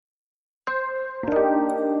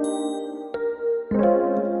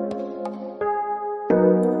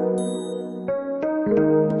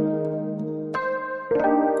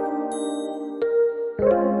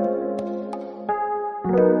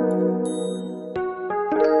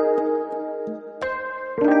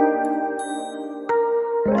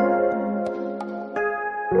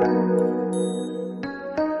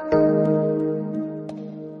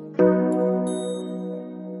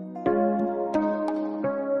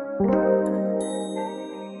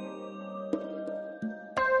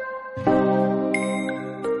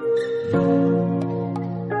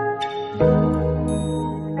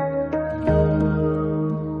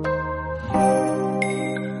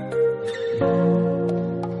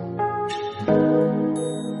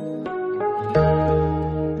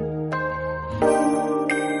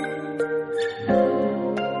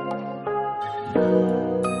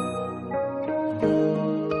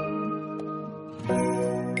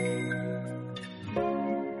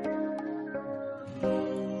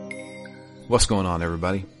What's going on,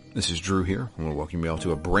 everybody? This is Drew here. I want to welcome you all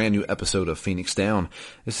to a brand new episode of Phoenix Down.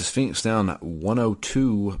 This is Phoenix Down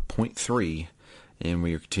 102.3, and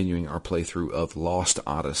we are continuing our playthrough of Lost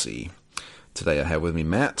Odyssey. Today I have with me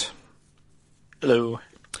Matt. Hello.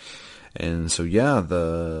 And so, yeah,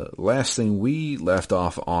 the last thing we left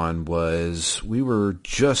off on was we were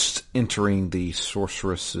just entering the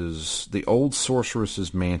old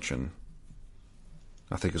sorceress's mansion,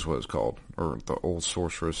 I think is what it's called, or the old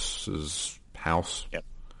sorceress's house. Yep.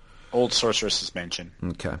 Old sorceress's mansion.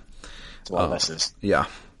 Okay. That's what this is. Yeah.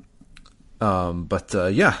 I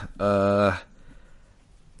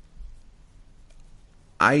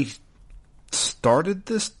started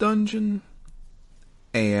this dungeon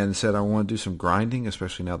and said I want to do some grinding,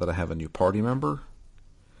 especially now that I have a new party member.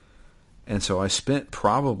 And so I spent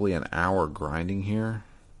probably an hour grinding here.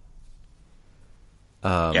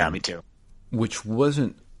 Yeah, me too. Which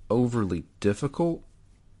wasn't overly difficult.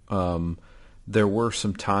 There were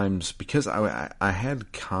some times, because I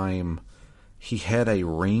had Kime, he had a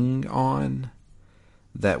ring on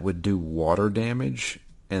that would do water damage,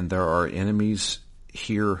 and there are enemies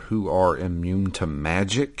here who are immune to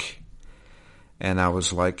magic. And I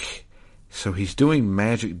was like, so he's doing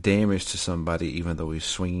magic damage to somebody even though he's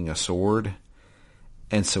swinging a sword.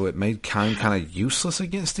 And so it made Kime kind of useless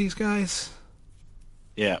against these guys.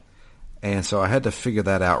 Yeah. And so I had to figure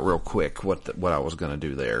that out real quick, what I was going to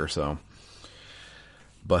do there. So,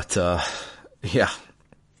 but yeah,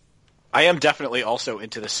 I am definitely also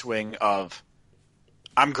into the swing of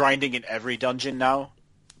I'm grinding in every dungeon now,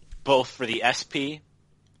 both for the SP,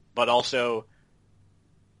 but also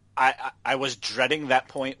I was dreading that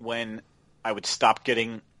point when I would stop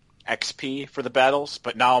getting XP for the battles,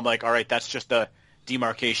 but now I'm like, all right, that's just the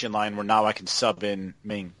demarcation line where now I can sub in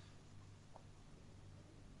Ming.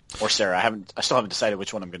 Or Sarah. I still haven't decided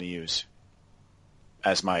which one I'm going to use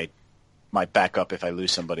as my backup if I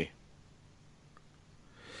lose somebody.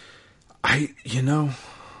 I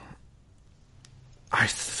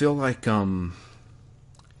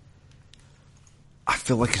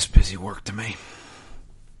feel like it's busy work to me.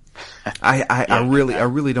 I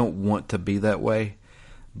really don't want to be that way,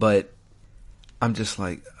 but I'm just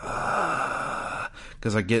like,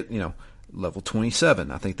 because I get, level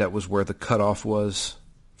 27. I think that was where the cutoff was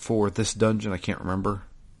for this dungeon. I can't remember.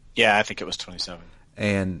 Yeah, I think it was 27.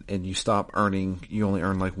 And you stop earning, you only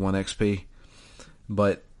earn like 1 XP.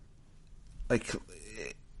 But like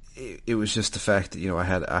it was just the fact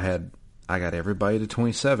that, I got everybody to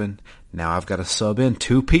 27. Now I've got to sub in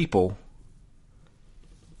 2 people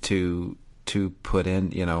to put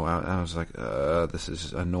in, I was like, this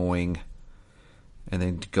is annoying. And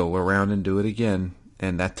then go around and do it again.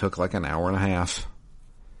 And that took like an hour and a half.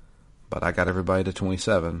 But I got everybody to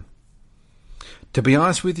 27. To be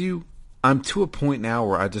honest with you, I'm to a point now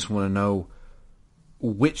where I just want to know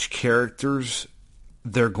which characters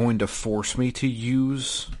they're going to force me to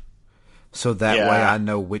use, so that way I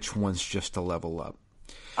know which ones just to level up.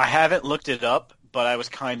 I haven't looked it up, but I was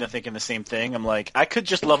kind of thinking the same thing. I'm like, I could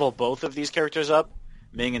just level both of these characters up,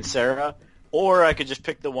 Ming and Sarah, or I could just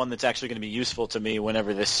pick the one that's actually going to be useful to me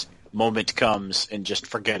whenever this moment comes and just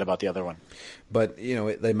forget about the other one. But,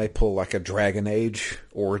 they may pull like a Dragon Age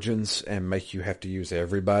Origins and make you have to use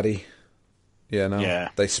everybody.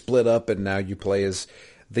 Yeah. They split up and now you play as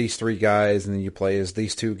these 3 guys and then you play as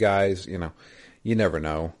these 2 guys. You never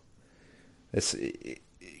know. It's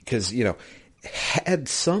because, had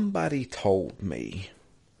somebody told me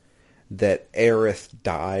that Aerith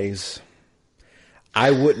dies,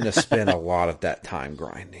 I wouldn't have spent a lot of that time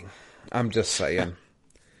grinding. I'm just saying.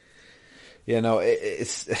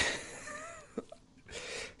 It's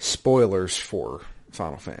spoilers for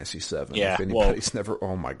Final Fantasy VII. Yeah, If anybody's never,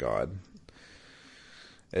 oh my god,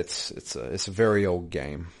 it's a very old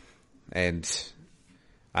game, and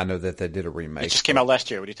I know that they did a remake. It just came out last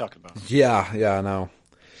year. What are you talking about? Yeah, I know.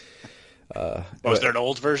 Was there an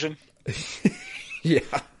old version? Yeah.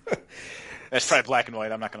 That's probably black and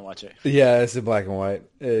white. I'm not going to watch it. Yeah, it's in black and white.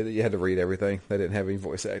 You had to read everything. They didn't have any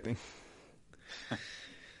voice acting.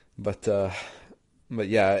 But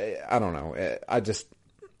yeah, I don't know.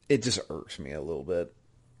 It just irks me a little bit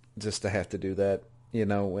just to have to do that,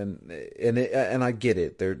 and I get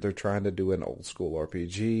it. They're trying to do an old school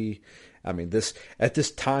RPG. I mean, at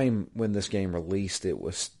this time when this game released, it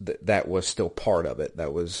was that was still part of it.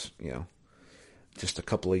 That was, just a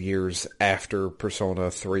couple of years after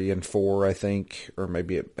Persona 3 and 4, I think, or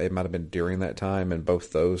maybe it might have been during that time, and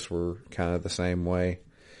both those were kind of the same way.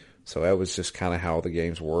 So that was just kind of how the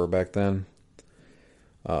games were back then.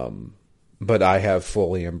 But I have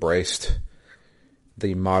fully embraced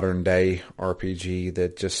the modern day RPG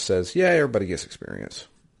that just says, yeah, everybody gets experience.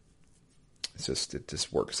 It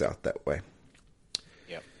just works out that way.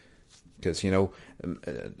 Yep. Because,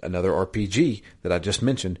 another RPG that I just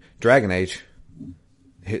mentioned, Dragon Age,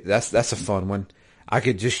 that's a fun one. I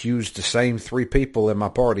could just use the same 3 people in my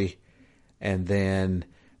party, and then,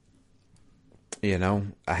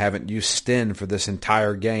 I haven't used Sten for this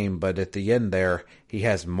entire game, but at the end there, he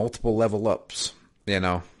has multiple level ups, and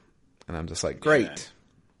I'm just like, great.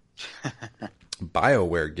 Yeah.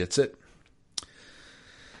 BioWare gets it.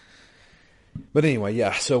 But anyway,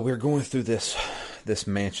 yeah, so we're going through this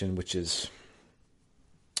mansion, which is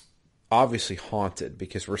obviously haunted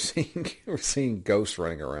because we're seeing ghosts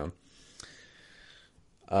running around.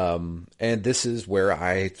 And this is where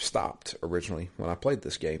I stopped originally when I played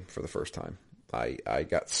this game for the first time. I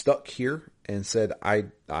got stuck here and said,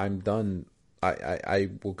 I'm done. I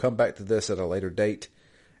will come back to this at a later date.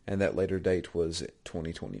 And that later date was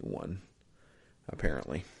 2021,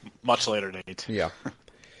 apparently. Much later date. Yeah.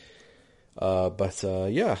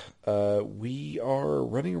 We are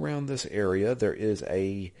running around this area. There is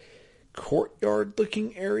a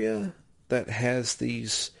courtyard-looking area that has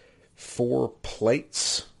these 4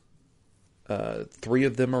 plates. 3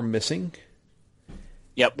 of them are missing.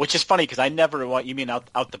 Yep, which is funny because I never went. You mean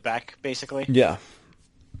out the back, basically? Yeah.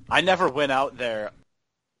 I never went out there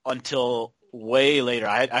until way later.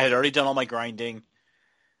 I had already done all my grinding.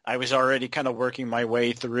 I was already kind of working my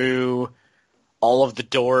way through all of the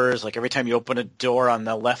doors. Like every time you open a door on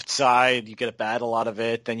the left side, you get a battle out of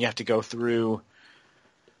it. Then you have to go through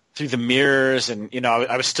the mirrors, and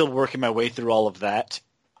I was still working my way through all of that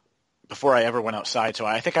before I ever went outside. So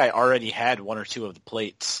I think I already had 1 or 2 of the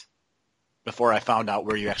plates before I found out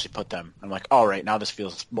where you actually put them. I'm like, all right, now this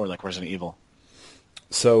feels more like Resident Evil.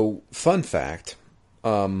 So, fun fact,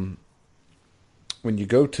 when you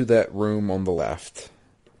go to that room on the left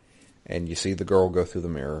and you see the girl go through the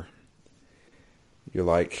mirror, you're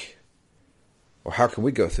like, well, how can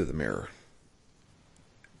we go through the mirror?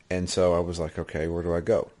 And so I was like, okay, where do I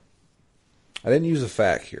go? I didn't use a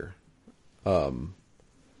fact here.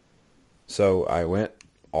 So I went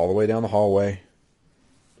all the way down the hallway.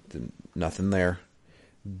 Nothing there.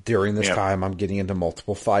 During this time, I'm getting into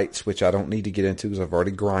multiple fights, which I don't need to get into because I've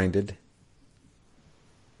already grinded.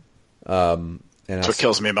 And that's what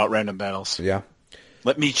kills me about random battles. Yeah.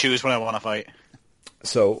 Let me choose when I want to fight.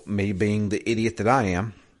 So, me being the idiot that I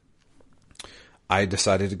am, I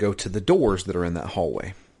decided to go to the doors that are in that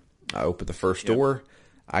hallway. I open the first door,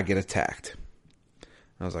 I get attacked.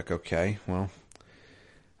 I was like, okay, well,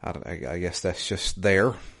 I guess that's just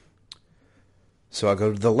there. So I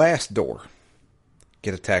go to the last door,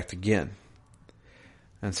 get attacked again,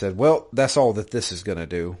 and said, well, that's all that this is going to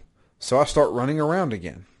do. So I start running around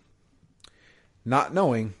again, not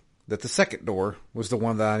knowing that the second door was the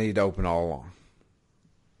one that I needed to open all along.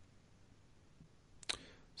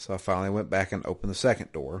 So I finally went back and opened the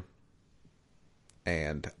second door,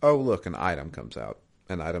 and oh look, an item comes out.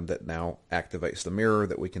 An item that now activates the mirror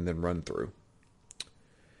that we can then run through.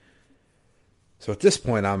 So at this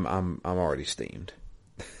point, I'm already steamed.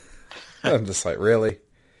 I'm just like, really?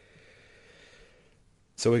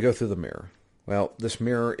 So we go through the mirror. Well, this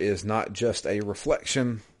mirror is not just a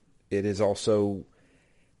reflection. It is also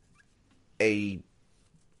a...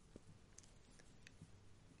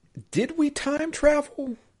 Did we time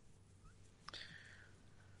travel?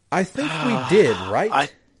 I think we did,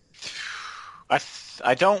 right?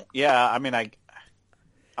 I don't. Yeah, I mean, I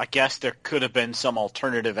guess there could have been some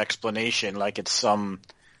alternative explanation, like it's some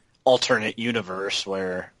alternate universe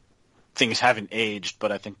where things haven't aged.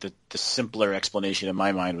 But I think that the simpler explanation in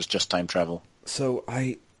my mind was just time travel. So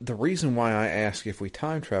I the reason why I ask if we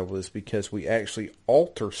time travel is because we actually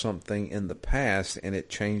alter something in the past and it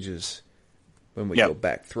changes when we go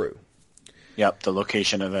back through. Yep, the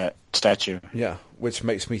location of that statue. Yeah, which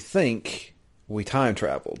makes me think we time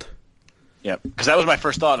traveled. Yep, because that was my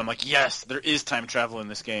first thought. I'm like, yes, there is time travel in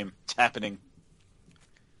this game. It's happening.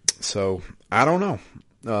 So, I don't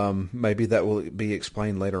know. Maybe that will be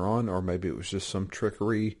explained later on, or maybe it was just some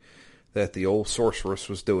trickery that the old sorceress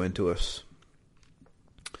was doing to us.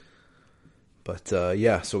 But,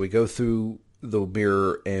 yeah, so we go through the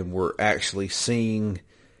mirror, and we're actually seeing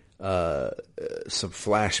some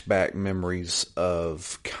flashback memories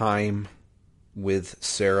of Kime with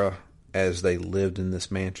Sarah as they lived in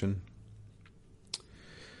this mansion.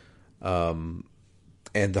 And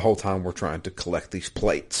the whole time we're trying to collect these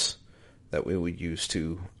plates that we would use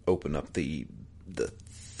to open up the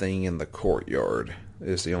thing in the courtyard.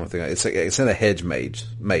 Is the only thing. It's in a hedge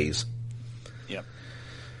maze. Yep.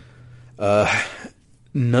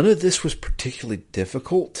 None of this was particularly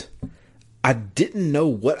difficult. I didn't know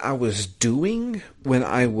what I was doing when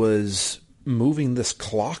I was moving this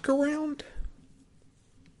clock around.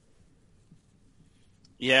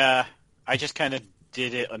 Yeah, I just kind of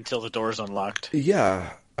did it until the doors unlocked.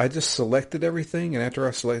 Yeah, I just selected everything, and after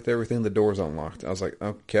I selected everything, the doors unlocked. I was like,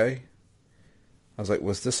 okay. I was like,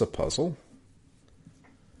 was this a puzzle?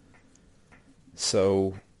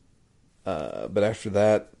 So, but after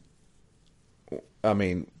that, I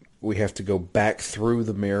mean, we have to go back through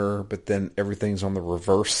the mirror, but then everything's on the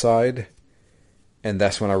reverse side. And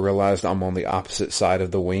that's when I realized I'm on the opposite side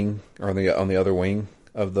of the wing, or on the other wing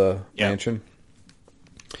of the mansion.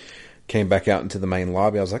 Came back out into the main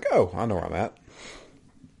lobby. I was like, oh, I know where I'm at.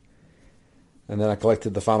 And then I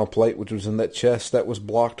collected the final plate, which was in that chest that was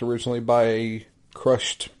blocked originally by a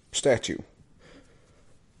crushed statue.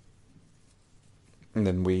 And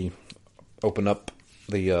then we open up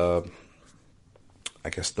the, I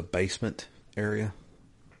guess, the basement area,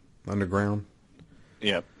 underground.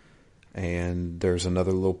 Yep. And there's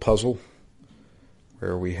another little puzzle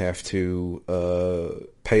where we have to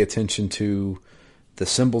pay attention to the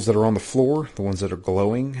symbols that are on the floor, the ones that are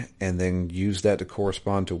glowing, and then use that to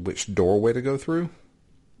correspond to which doorway to go through,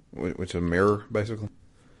 which is a mirror, basically.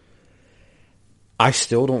 I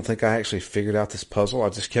still don't think I actually figured out this puzzle. I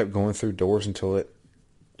just kept going through doors until it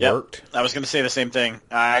worked. I was going to say the same thing.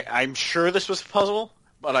 I'm sure this was a puzzle,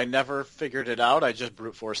 but I never figured it out. I just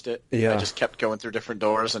brute forced it. Yeah. I just kept going through different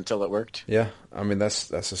doors until it worked. Yeah, I mean, that's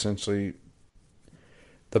essentially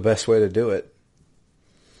the best way to do it.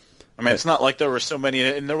 I mean, it's not like there were so many,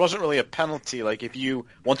 and there wasn't really a penalty. Like,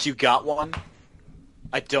 once you got one,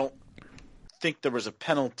 I don't think there was a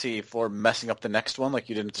penalty for messing up the next one. Like,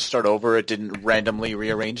 you didn't have to start over. It didn't randomly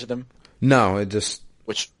rearrange them. No, it just...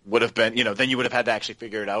 Which would have been, then you would have had to actually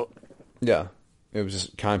figure it out. Yeah. It was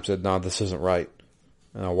just, Kime said, no, this isn't right.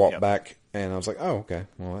 And I walked back, and I was like, oh, okay.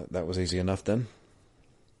 Well, that was easy enough then.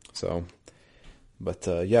 So, but,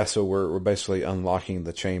 yeah, so we're basically unlocking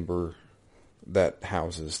the chamber that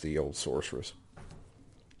houses the old sorceress.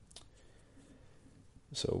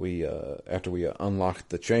 So we, after we unlock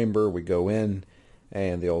the chamber, we go in,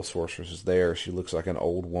 and the old sorceress is there. She looks like an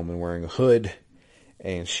old woman wearing a hood,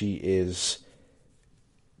 and she is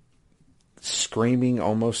screaming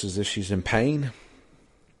almost as if she's in pain.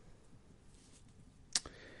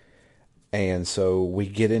 And so we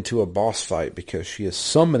get into a boss fight because she is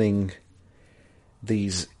summoning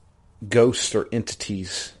these ghosts or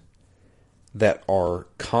entities that are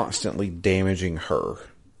constantly damaging her.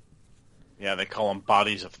 Yeah, they call them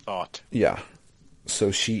bodies of thought. Yeah.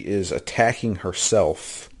 So she is attacking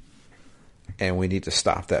herself, and we need to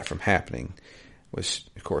stop that from happening. Which,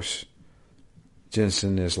 of course,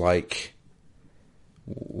 Jensen is like,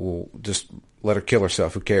 well, just let her kill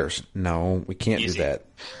herself. Who cares? No, we can't do that.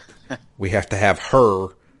 We have to have her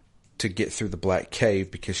to get through the Black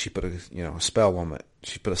Cave because she put a spell on it.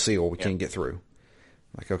 She put a seal. We can't get through.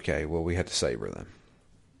 Like, okay, well, we had to save her then.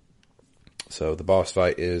 So the boss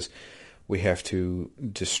fight is we have to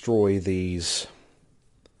destroy these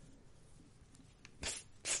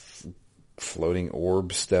floating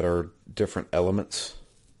orbs that are different elements.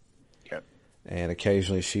 Yep. And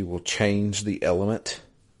occasionally she will change the element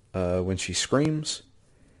when she screams.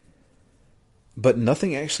 But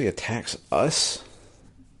nothing actually attacks us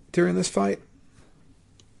during this fight.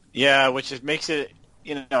 Yeah, which makes it...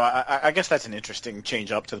 I guess that's an interesting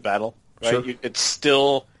change up to the battle, right? Sure. It's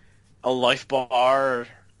still a life bar,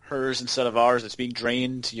 hers instead of ours. It's being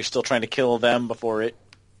drained. You're still trying to kill them before it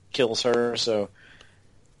kills her. So,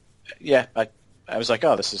 yeah, I was like,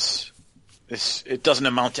 oh, this. It doesn't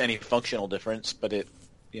amount to any functional difference, but it's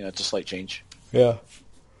a slight change. Yeah.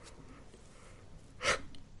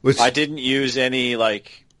 Which I didn't use any, I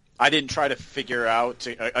didn't try to figure out,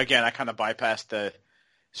 again, I kind of bypassed the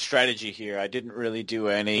strategy here. I didn't really do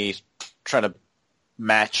any try to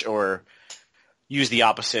match or use the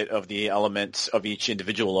opposite of the elements of each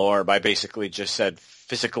individual orb. I basically just said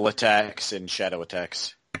physical attacks and shadow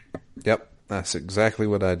attacks. Yep, that's exactly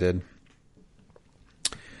what I did.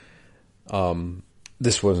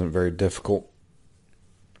 This wasn't very difficult.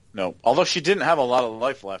 No, although she didn't have a lot of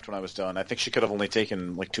life left when I was done. I think she could have only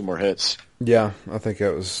taken 2 more hits. Yeah, I think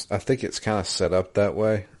it's kind of set up that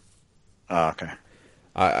way. Oh, okay.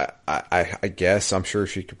 I guess I'm sure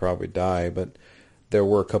she could probably die, but there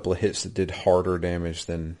were a couple of hits that did harder damage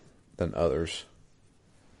than others.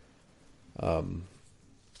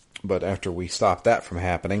 But after we stopped that from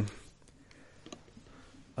happening,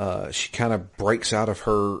 she kind of breaks out of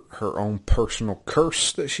her own personal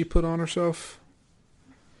curse that she put on herself.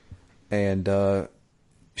 And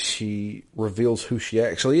she reveals who she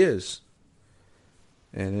actually is.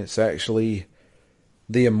 And it's actually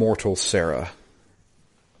the immortal Sarah,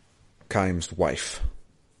 Kaim's wife.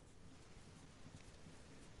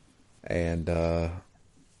 And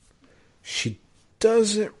she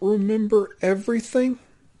doesn't remember everything.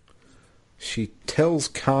 She tells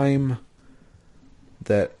Kaim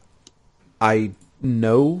that I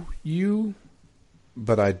know you,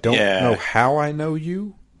 but I don't know how I know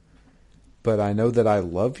you. But I know that I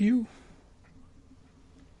love you.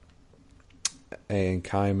 And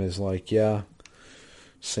Kaim is like, yeah,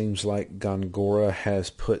 seems like Gongora has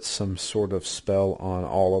put some sort of spell on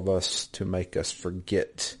all of us to make us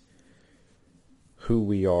forget who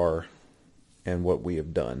we are and what we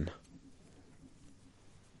have done.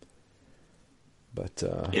 But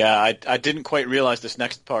yeah, I didn't quite realize this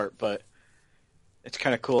next part, but it's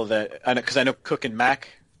kind of cool that, because I know Cook and Mac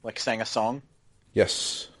sang a song.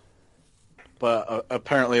 Yes. But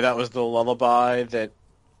apparently that was the lullaby that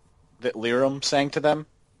Liram sang to them,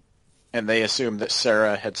 and they assumed that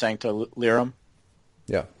Sarah had sang to Liram.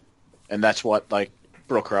 Yeah. And that's what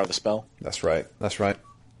broke her out of the spell. That's right. I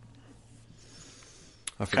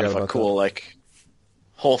forgot kind of about a cool that.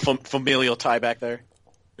 Whole familial tie back there.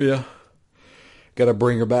 Yeah. Got to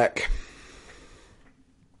bring her back.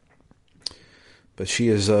 But she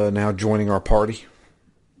is now joining our party,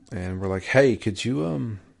 and we're like, "Hey, could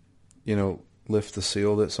you lift the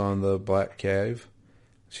seal that's on the Black Cave?"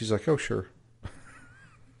 She's like, "Oh, sure."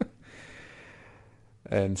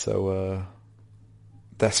 And so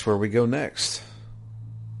that's where we go next.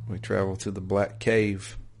 We travel to the Black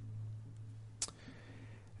Cave.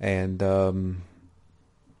 And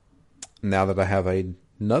now that I have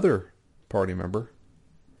another party member,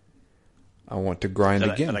 I want to grind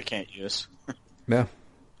again. That I can't use. Yeah.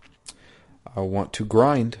 I want to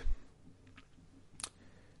grind.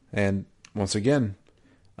 And once again,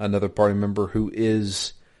 another party member who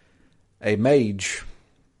is a mage.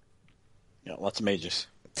 Yeah, lots of mages.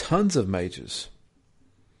 Tons of mages.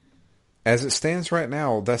 As it stands right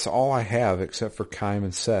now, that's all I have except for Kaim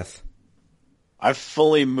and Seth. I've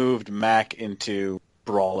fully moved Mac into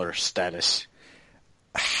brawler status.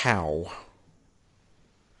 How?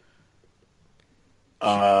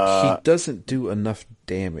 He doesn't do enough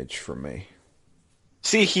damage for me.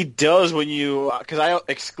 See, he does when you... Because I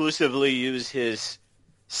exclusively use his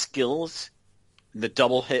skills, the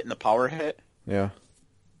double hit and the power hit. Yeah.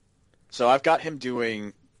 So I've got him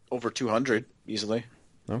doing over 200 easily.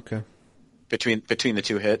 Okay. Between the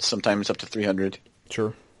two hits, sometimes up to 300.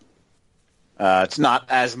 Sure. It's not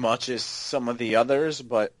as much as some of the others,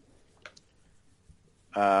 but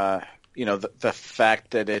the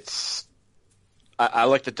fact that it's... I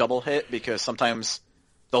like the double hit because sometimes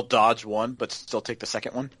they'll dodge one but still take the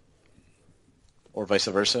second one, or vice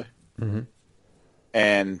versa. Mm-hmm.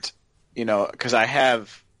 And, because I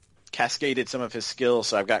have cascaded some of his skills,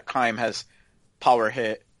 so I've got Kaim has power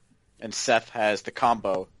hit and Seth has the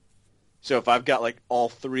combo. So if I've got all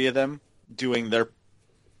 3 of them doing their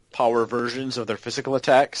power versions of their physical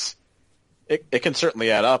attacks, it can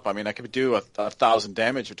certainly add up. I mean, I could do 1,000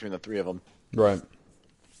 damage between the 3 of them. Right.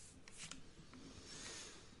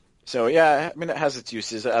 So yeah, I mean, it has its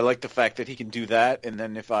uses. I like the fact that he can do that, and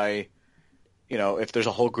then if if there's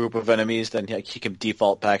a whole group of enemies, then he can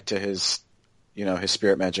default back to his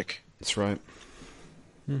spirit magic. That's right.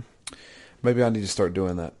 Maybe I need to start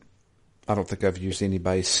doing that. I don't think I've used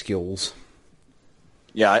anybody's skills.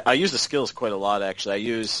 Yeah, I use the skills quite a lot, actually.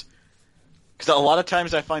 Because a lot of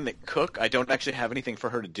times I find that Cook, I don't actually have anything for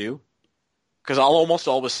her to do. Because I'll almost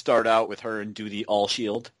always start out with her and do the all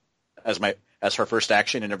shield as her first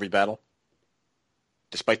action in every battle,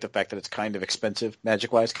 despite the fact that it's kind of expensive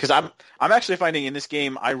magic-wise. Because I'm actually finding in this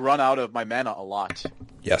game I run out of my mana a lot.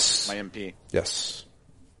 Yes. My MP. Yes.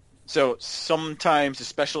 So sometimes,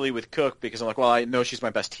 especially with Cook, because I'm like, well, I know she's my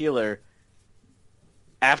best healer.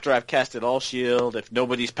 After I've casted all shield, if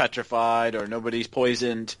nobody's petrified or nobody's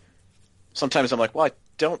poisoned, sometimes I'm like, well, I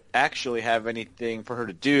don't actually have anything for her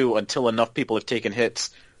to do until enough people have taken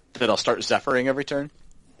hits that I'll start Zephyring every turn.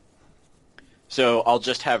 So I'll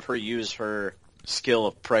just have her use her skill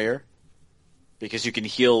of prayer, because you can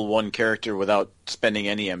heal one character without spending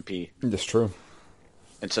any MP. That's true.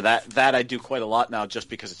 And so that I do quite a lot now just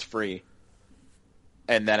because it's free.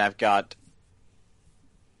 And then I've got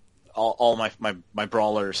all my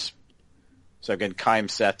brawlers. So again,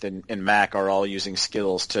 Kym, Seth, and Mac are all using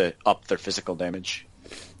skills to up their physical damage.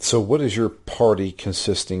 So what is your party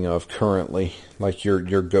consisting of currently? Like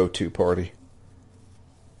your go-to party?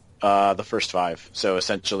 The first 5. So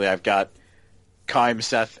essentially I've got Kym,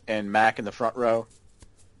 Seth, and Mac in the front row,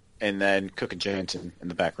 and then Cook and Jansen in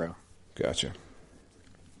the back row. Gotcha.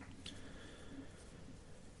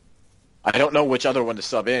 I don't know which other one to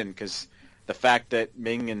sub in, because the fact that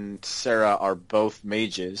Ming and Sarah are both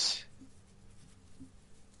mages,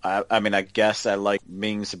 I mean, I guess I like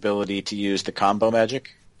Ming's ability to use the combo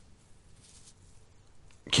magic.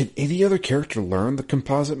 Can any other character learn the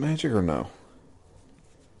composite magic or no?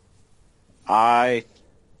 I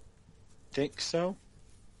think so.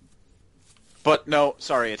 But no,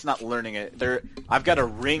 sorry, it's not learning it. I've got a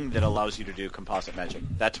ring that allows you to do composite magic.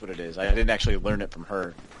 That's what it is. I didn't actually learn it from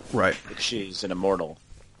her. Right. Because she's an immortal.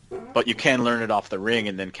 But you can learn it off the ring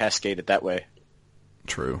and then cascade it that way.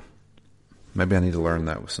 True. Maybe I need to learn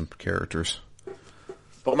that with some characters.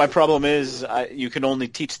 But my problem is you can only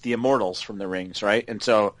teach the immortals from the rings, right? And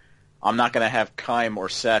so I'm not going to have Kym or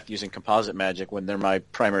Seth using composite magic when they're my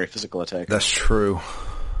primary physical attack. That's true.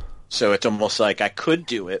 So it's almost like I could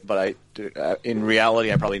do it, but in reality,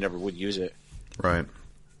 I probably never would use it. Right.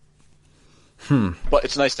 But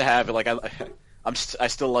it's nice to have. Like I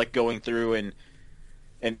still like going through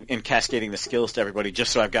and cascading the skills to everybody,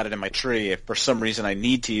 just so I've got it in my tree. If for some reason I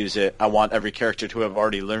need to use it, I want every character to have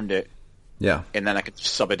already learned it. Yeah. And then I could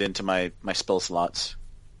sub it into my spell slots.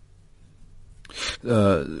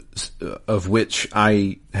 Of which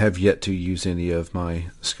I have yet to use any of my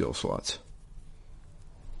skill slots.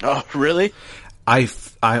 Oh, really?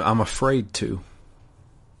 I'm afraid to.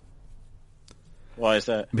 Why is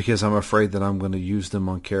that? Because I'm afraid that I'm going to use them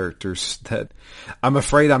on characters that I'm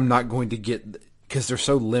afraid I'm not going to get, because they're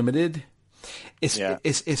so limited.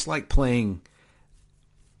 It's like playing.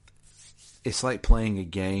 It's like playing a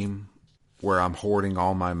game where I'm hoarding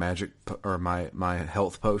all my magic or my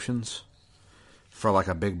health potions for like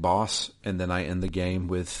a big boss, and then I end the game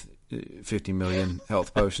with 50 million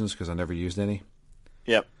health potions because I never used any.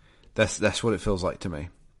 Yep. That's what it feels like to me.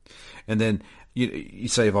 And then you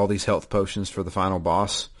save all these health potions for the final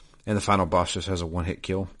boss, and the final boss just has a one-hit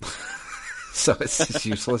kill. So it's just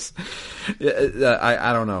useless.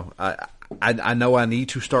 I don't know. I know I need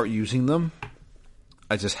to start using them.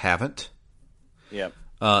 I just haven't. Yep.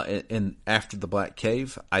 And after the Black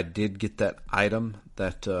Cave, I did get that item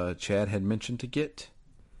that Chad had mentioned to get,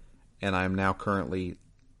 and I'm now currently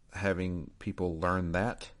having people learn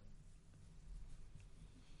that.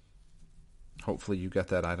 Hopefully you got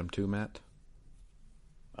that item too, Matt.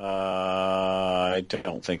 I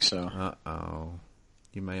don't think so. Uh-oh.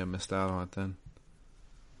 You may have missed out on it then.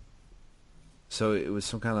 So it was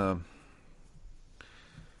some kind of...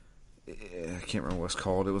 I can't remember what it's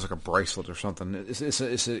called. It was like a bracelet or something. It's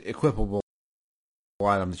an equipable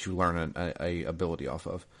item that you learn a ability off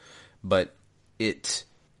of. But if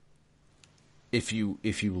you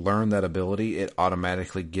learn that ability, it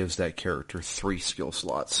automatically gives that character 3 skill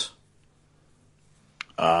slots.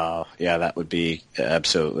 Yeah, that would be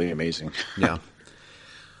absolutely amazing. Yeah.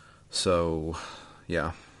 So,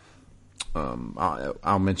 yeah.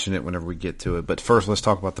 I'll mention it whenever we get to it. But first, let's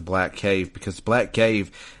talk about the Black Cave, because Black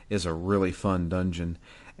Cave is a really fun dungeon.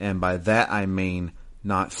 And by that, I mean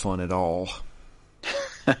not fun at all.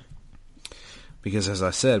 Because as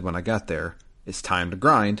I said, when I got there, it's time to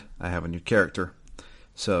grind. I have a new character.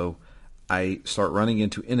 So I start running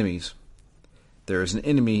into enemies. There is an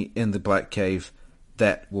enemy in the Black Cave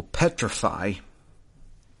that will petrify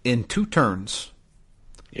in 2 turns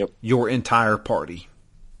your entire party.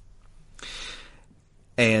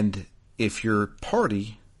 And if your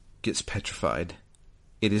party gets petrified,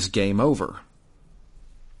 it is game over.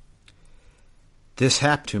 This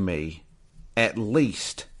happened to me at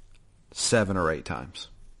least 7 or 8 times.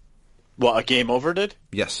 What, a game over did?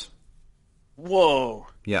 Yes. Whoa.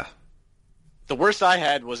 Yeah. The worst I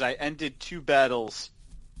had was I ended 2 battles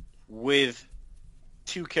with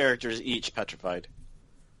 2 characters each petrified.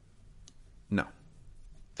 No.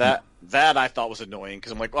 That I thought was annoying,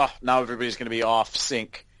 because I'm like, oh, now everybody's going to be off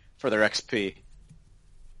sync for their XP,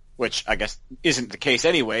 which I guess isn't the case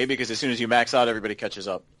anyway, because as soon as you max out, everybody catches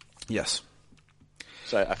up. Yes.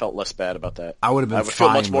 So I felt less bad about that. I would have been I would feel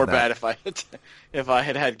fine much more with that. bad if I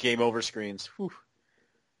had game over screens. Whew.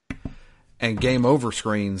 And game over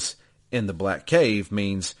screens in the Black Cave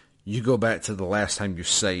means you go back to the last time you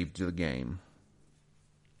saved the game.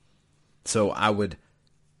 So I would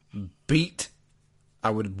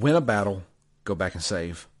win a battle, go back and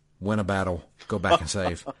save. Win a battle, go back and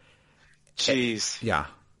save. Jeez. Yeah.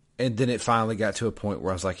 And then it finally got to a point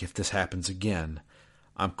where I was like, if this happens again,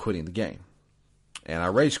 I'm quitting the game. And I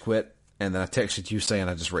rage quit, and then I texted you saying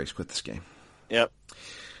I just rage quit this game. Yep.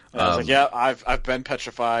 And I was like, yeah, I've been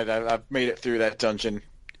petrified. I've made it through that dungeon.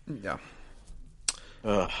 Yeah.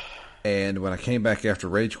 Ugh. And when I came back after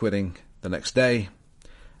rage quitting the next day,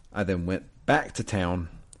 I then went back to town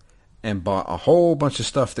and bought a whole bunch of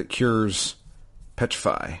stuff that cures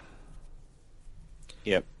petrify.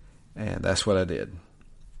 Yep. And that's what I did.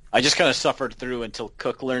 I just kind of suffered through until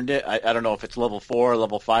Cook learned it. I don't know if it's level 4 or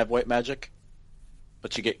level 5 white magic,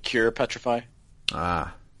 but you get cure petrify.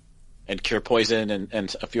 Ah. And cure poison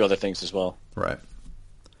and a few other things as well. Right.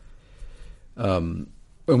 When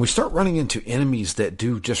we start running into enemies that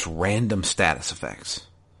do just random status effects.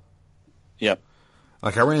 Yep.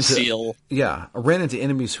 Like I ran into Seal. Yeah, I ran into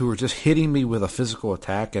enemies who were just hitting me with a physical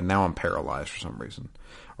attack, and now I'm paralyzed for some reason,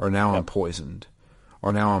 or now I'm poisoned,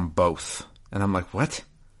 or now I'm both, and I'm like, what?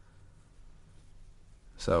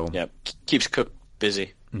 So Yep. Keeps Cook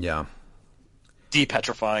busy. Yeah.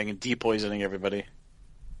 De-petrifying and de-poisoning everybody.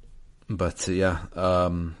 But yeah,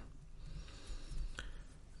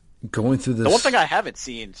 going through this. The one thing I haven't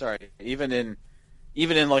seen, even in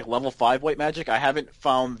like level 5 white magic, I haven't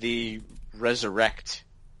found the resurrect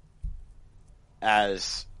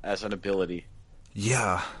as an ability.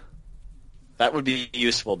 Yeah. That would be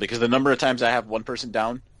useful, because the number of times I have one person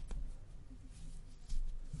down,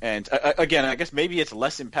 and again, I guess maybe it's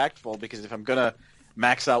less impactful, because if I'm gonna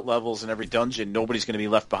max out levels in every dungeon, nobody's gonna be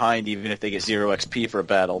left behind, even if they get 0 XP for a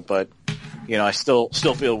battle. But I still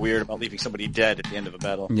feel weird about leaving somebody dead at the end of a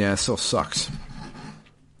battle. Yeah, it still sucks.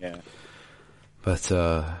 Yeah. But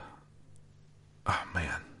oh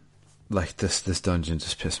man, like this dungeon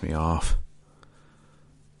just pissed me off.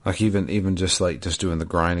 Like even just doing the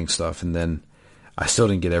grinding stuff, and then I still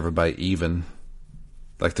didn't get everybody even.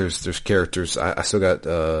 Like there's characters. I still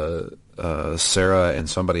got Sarah and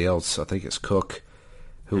somebody else. I think it's Cook,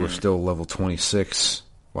 who are still level 26,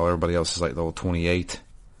 while everybody else is like level 28.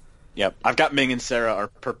 Yep, I've got Ming and Sarah are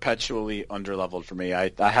perpetually underleveled for me. I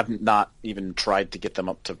have not even tried to get them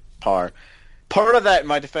up to par. Part of that, in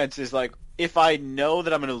my defense, is like, if I know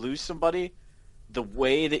that I'm going to lose somebody, the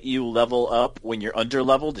way that you level up when you're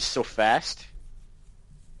underleveled is so fast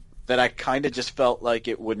that I kind of just felt like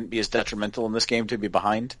it wouldn't be as detrimental in this game to be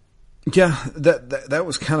behind. Yeah, that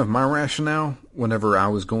was kind of my rationale whenever I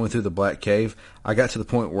was going through the Black Cave. I got to the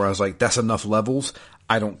point where I was like, that's enough levels.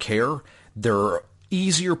 I don't care. There are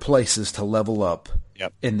easier places to level up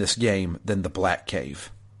in this game than the Black Cave.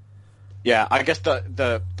 Yeah, I guess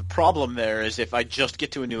the problem there is if I just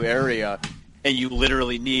get to a new area and you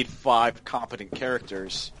literally need 5 competent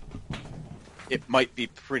characters, it might be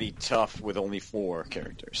pretty tough with only 4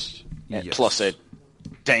 characters. And Yes. plus a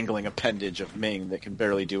dangling appendage of Ming that can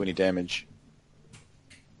barely do any damage.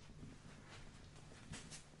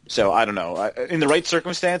 So, I don't know. In the right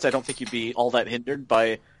circumstance, I don't think you'd be all that hindered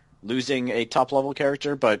by losing a top-level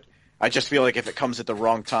character, but I just feel like if it comes at the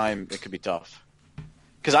wrong time, it could be tough.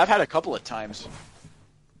 Because I've had a couple of times,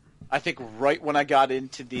 I think right when I got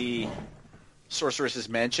into the Sorceress's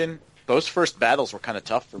Mansion, those first battles were kind of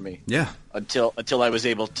tough for me. Yeah. Until I was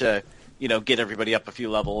able to, get everybody up a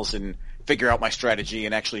few levels and figure out my strategy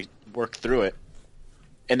and actually work through it.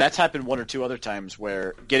 And that's happened 1 or 2 other times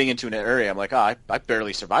where getting into an area, I'm like, I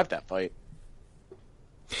barely survived that fight.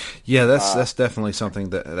 Yeah, that's definitely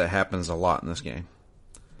something that happens a lot in this game.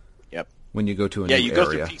 Yep. When you go to a new area. Yeah, you go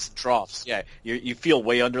through peaks and troughs. Yeah, you feel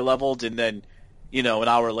way underleveled, and then, an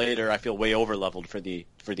hour later, I feel way overleveled for the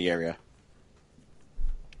area.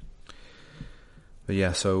 But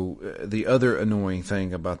yeah, so the other annoying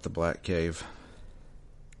thing about the Black Cave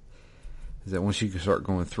is that once you start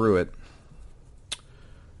going through it,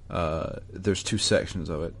 there's 2 sections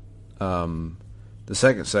of it. The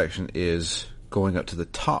second section is going up to the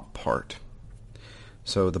top part.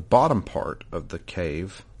 So the bottom part of the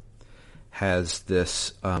cave has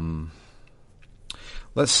this,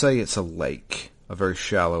 let's say it's a lake, a very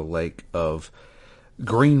shallow lake of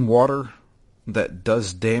green water that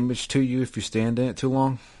does damage to you if you stand in it too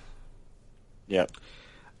long. Yep.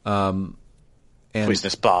 And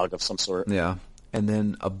poisonous bog of some sort. Yeah. And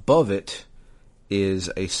then above it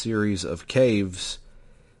is a series of caves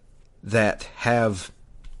that have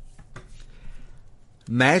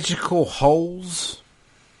magical holes,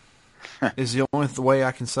 is the only way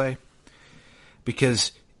I can say.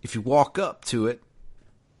 Because if you walk up to it,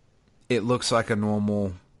 it looks like a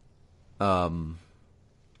normal,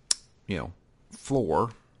 floor.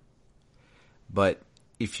 But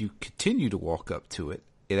if you continue to walk up to it,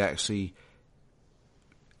 it actually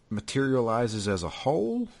materializes as a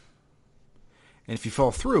hole. And if you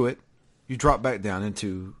fall through it, you drop back down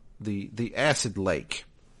into the acid lake.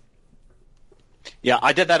 Yeah,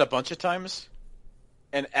 I did that a bunch of times.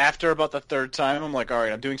 And after about the third time, I'm like, all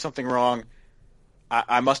right, I'm doing something wrong.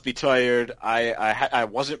 I must be tired. I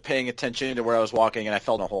wasn't paying attention to where I was walking, and I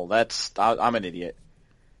fell in a hole. I'm an idiot.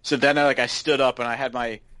 So then I stood up, and I had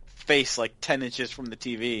my face like 10 inches from the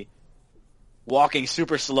TV, walking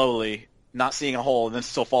super slowly, not seeing a hole, and then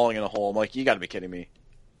still falling in a hole. I'm like, you got to be kidding me.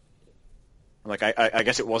 I'm like, I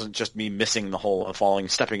guess it wasn't just me missing the hole and falling,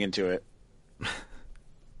 stepping into it.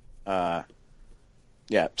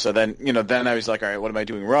 Yeah. So then, then I was like, all right, what am I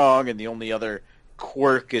doing wrong? And the only other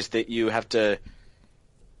quirk is that you have to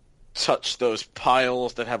touch those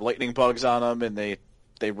piles that have lightning bugs on them, and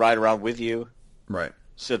they ride around with you. Right.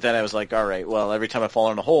 So then I was like, all right, well, every time I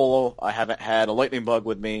fall in a hole, I haven't had a lightning bug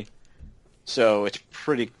with me, so it's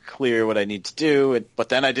pretty clear what I need to do. But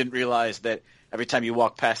then I didn't realize that every time you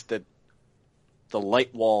walk past the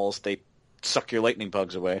light walls, they suck your lightning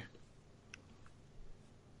bugs away.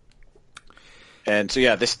 And so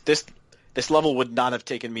yeah, this level would not have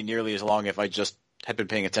taken me nearly as long if I just had been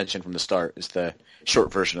paying attention from the start, is the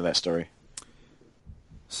short version of that story.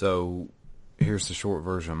 So here's the short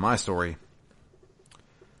version of my story,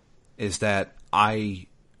 is that I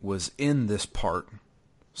was in this part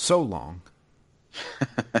so long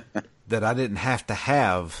that I didn't have to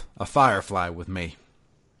have a firefly with me.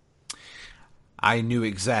 I knew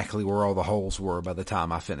exactly where all the holes were by the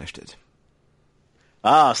time I finished it.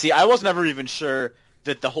 Ah, see, I was never even sure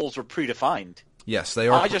that the holes were predefined. Yes, they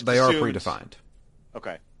are. They are predefined.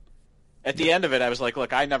 Okay. At the end of it, I was like,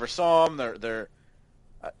 look, I never saw them.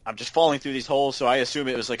 I'm just falling through these holes, so I assume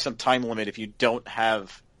it was like some time limit. If you don't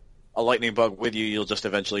have a lightning bug with you, you'll just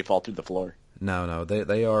eventually fall through the floor. No,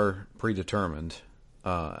 they are predetermined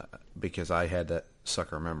because I had that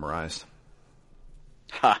sucker memorized.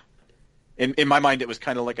 Ha! In my mind, it was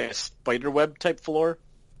kind of like a spider web type floor,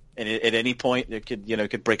 and at any point it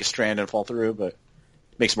could break a strand and fall through. But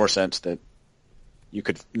it makes more sense that you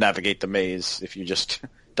could navigate the maze if you just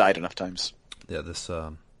died enough times. Yeah,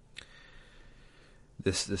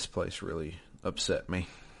 this place really upset me.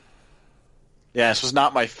 Yeah, this was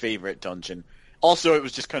not my favorite dungeon. Also, it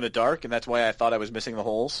was just kind of dark, and that's why I thought I was missing the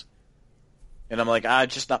holes. And I'm like, I'm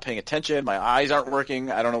just not paying attention. My eyes aren't working.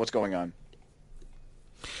 I don't know what's going on.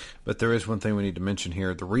 But there is one thing we need to mention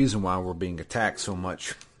here. The reason why we're being attacked so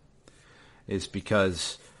much is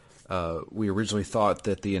because we originally thought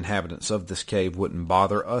that the inhabitants of this cave wouldn't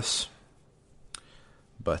bother us.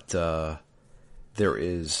 But there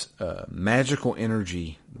is magical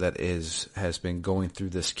energy that has been going through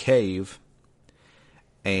this cave,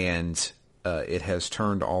 and it has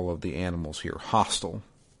turned all of the animals here hostile.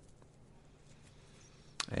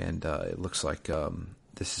 And it looks like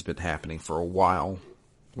this has been happening for a while.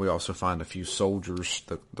 We also find a few soldiers,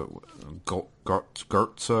 the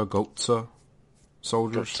Gotza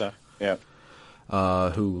soldiers. Gotza, yeah.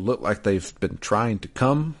 Who look like they've been trying to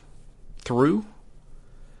come through.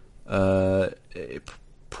 Hope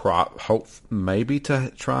maybe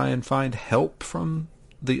to try and find help from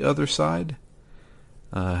the other side.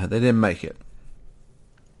 They didn't make it.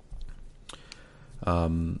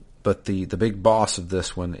 But the big boss of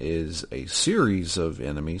this one is a series of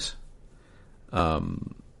enemies.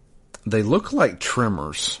 They look like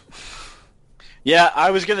tremors. Yeah, I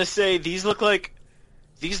was gonna say these look like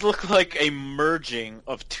a merging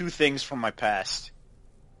of two things from my past.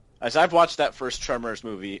 As I've watched that first Tremors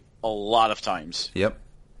movie a lot of times. Yep.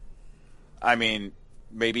 I mean,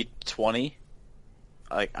 maybe 20.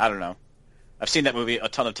 I don't know. I've seen that movie a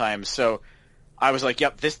ton of times, so I was like,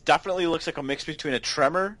 yep, this definitely looks like a mix between a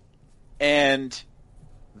Tremor and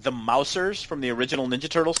the Mousers from the original Ninja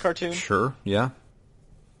Turtles cartoon. Sure, yeah.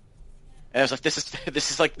 And I was like, this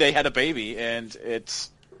is like they had a baby, and it's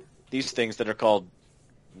these things that are called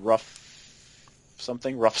Rough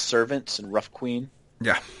Servants and Rough Queen.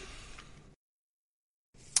 Yeah.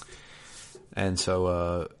 And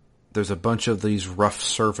so there's a bunch of these rough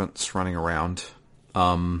servants running around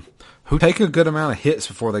who take a good amount of hits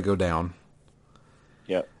before they go down.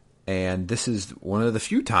 Yep. And this is one of the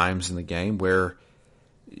few times in the game where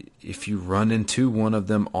if you run into one of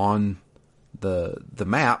them on the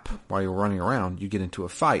map while you're running around, you get into a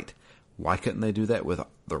fight. Why couldn't they do that with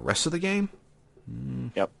the rest of the game?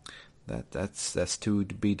 Yep. That's to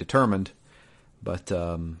be determined. But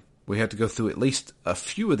we have to go through at least a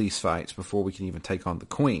few of these fights before we can even take on the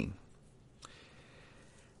Queen.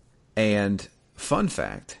 And fun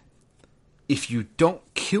fact, if you don't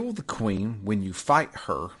kill the Queen when you fight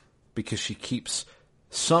her, because she keeps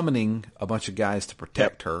summoning a bunch of guys to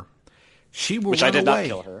protect her, she will Which run I did away. not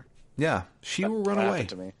kill her. Yeah, she will run That away. happened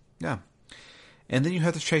to me. Yeah. And then you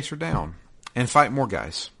have to chase her down and fight more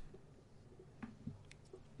guys.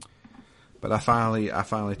 But I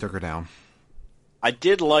finally took her down. I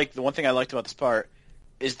did like, the one thing I liked about this part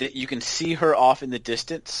is that you can see her off in the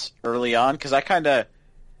distance early on, because I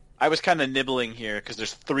was kind of nibbling here, because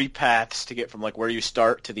there's 3 paths to get from like where you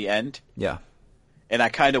start to the end. Yeah. And I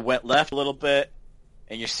kind of went left a little bit,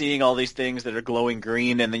 and you're seeing all these things that are glowing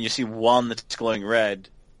green, and then you see one that's glowing red,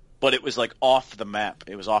 but it was like off the map.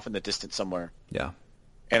 It was off in the distance somewhere. Yeah.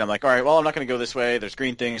 And I'm like, all right, well, I'm not going to go this way. There's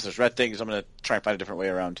green things, there's red things. I'm going to try and find a different way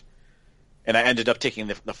around. And I ended up taking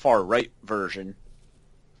the far right version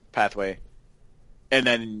pathway. And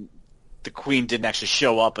then the Queen didn't actually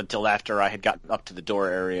show up until after I had gotten up to the door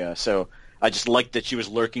area. So I just liked that she was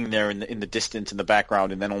lurking there in the distance, in the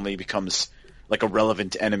background, and then only becomes like a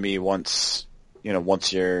relevant enemy once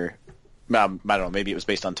you're, I don't know, maybe it was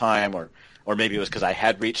based on time, or maybe it was because I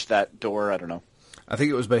had reached that door. I don't know. I think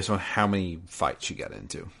it was based on how many fights you got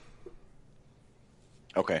into.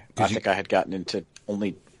 Okay. I think I had gotten into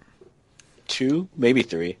only 2, maybe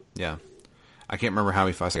 3. Yeah. I can't remember how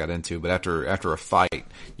many fights I got into, but after a fight,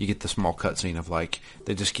 you get the small cutscene of like,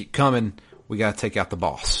 they just keep coming, we got to take out the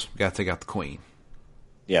boss. We got to take out the Queen.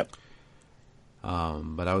 Yep.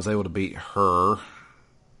 But I was able to beat her.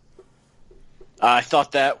 I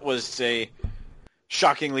thought that was a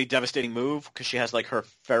shockingly devastating move, because she has like her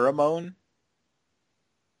pheromone,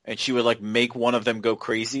 and she would like make one of them go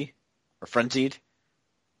crazy or frenzied,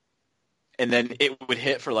 and then it would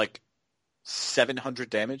hit for like 700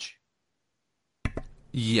 damage.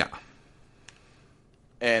 Yeah.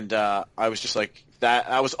 And I was just like,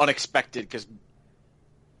 that was unexpected, because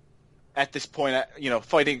at this point,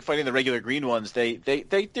 fighting the regular green ones, they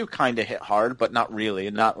do kind of hit hard, but not really,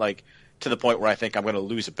 and not like to the point where I think I'm going to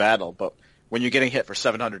lose a battle. But when you're getting hit for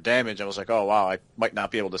 700 damage, I was like, oh wow, I might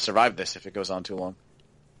not be able to survive this if it goes on too long.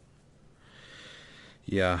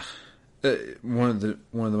 Yeah. One of the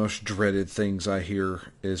most dreaded things I hear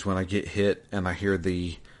is when I get hit and I hear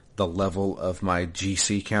the level of my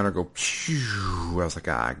GC counter go phew. I was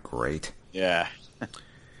like, great. Yeah.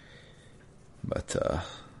 But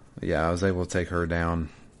yeah, I was able to take her down,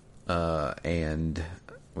 and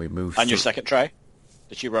we moved on your second try.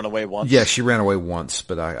 Did she run away once? Yeah, she ran away once,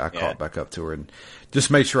 but I caught back up to her and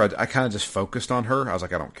just made sure I kind of just focused on her. I was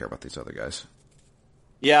like, I don't care about these other guys.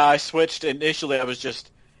 Yeah, I switched. Initially, I was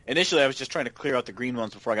just trying to clear out the green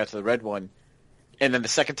ones before I got to the red one. And then the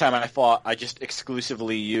second time I fought, I just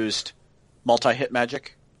exclusively used multi-hit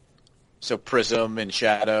magic. So Prism and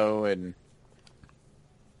Shadow, and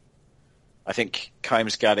I think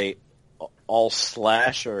Kaim's got a all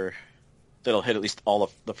slash, or that'll hit at least all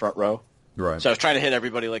of the front row. Right. So I was trying to hit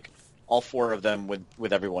everybody, like all 4 of them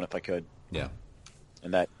with everyone if I could. Yeah.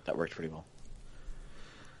 And that worked pretty well.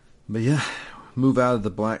 But yeah, move out of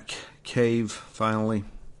the black cave finally.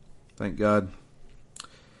 Thank God.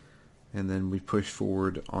 And then we push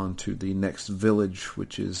forward onto the next village,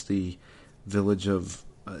 which is the village of,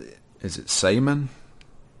 is it Saman?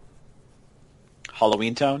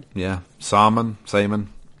 Halloween Town? Yeah, Saman. Salmon.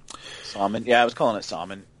 Yeah, I was calling it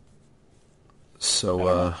Salmon.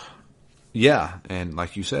 So, yeah, and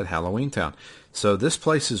like you said, Halloween Town. So this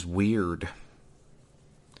place is weird.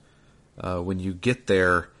 When you get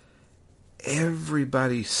there,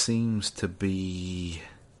 everybody seems to be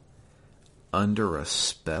under a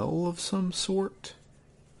spell of some sort.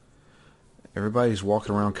 Everybody's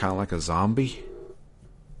walking around kind of like a zombie.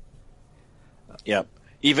 Yep.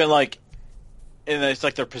 Even like, and it's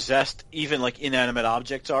like they're possessed. Even like inanimate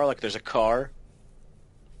objects are. Like there's a car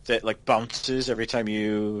that like bounces every time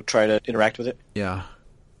you try to interact with it. Yeah.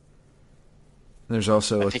 There's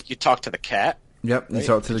also I think you talk to the cat. Yep, you right?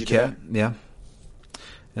 talk to Did the you do cat. Yeah.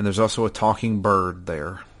 And there's also a talking bird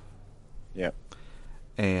there. Yep.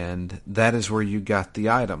 And that is where you got the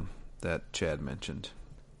item that Chad mentioned.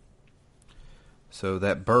 So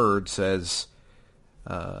that bird says,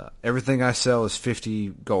 everything I sell is 50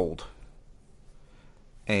 gold.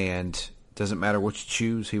 And doesn't matter what you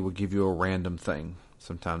choose, he will give you a random thing.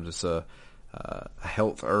 Sometimes it's a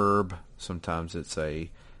health herb. Sometimes it's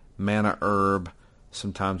a mana herb.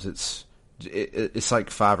 Sometimes it's like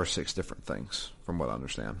 5 or 6 different things, from what I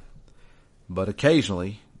understand. but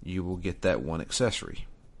occasionally you will get that one accessory.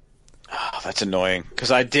 Oh, that's annoying.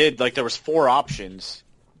 Because I did, there was 4 options,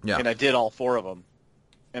 Yeah. and I did all 4 of them,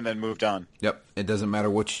 and then moved on. Yep. It doesn't matter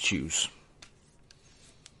what you choose.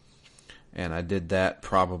 And I did that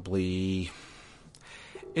probably...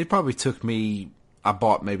 It probably took me... I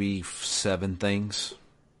bought maybe 7 things.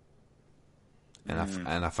 And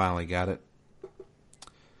I finally got it.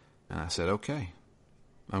 And I said, okay,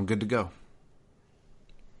 I'm good to go.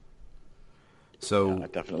 So Yeah, I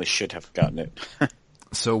definitely should have gotten it.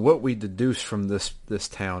 So what we deduce from this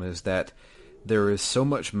town is that there is so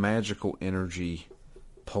much magical energy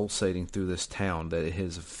pulsating through this town that it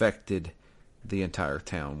has affected the entire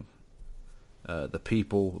town. The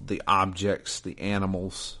people, the objects, the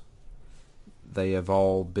animals, they have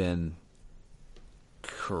all been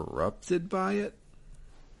corrupted by it.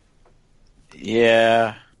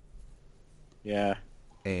 Yeah. Yeah.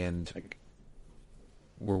 And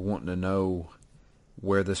we're wanting to know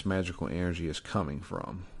where this magical energy is coming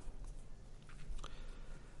from.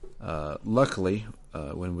 Luckily,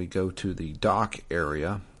 when we go to the dock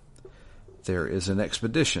area, there is an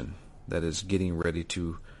expedition that is getting ready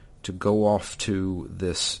to go off to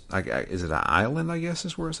this... is it an island, I guess,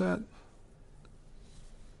 is where it's at?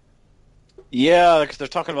 Yeah, because they're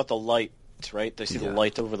talking about the light, right? They see Yeah. the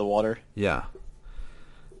light over the water. Yeah.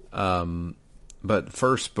 But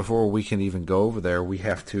first, before we can even go over there, we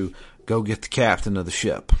have to go get the captain of the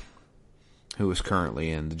ship, who is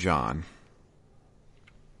currently in the John.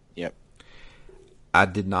 Yep. I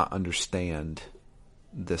did not understand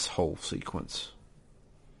this whole sequence.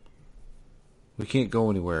 We can't go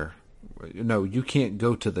anywhere. No, you can't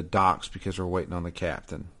go to the docks because we're waiting on the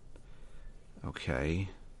captain. Okay.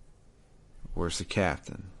 Where's the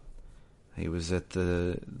captain? He was at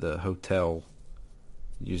the hotel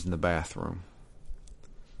using the bathroom.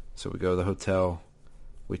 So we go to the hotel.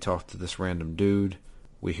 We talk to this random dude.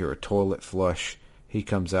 We hear a toilet flush. He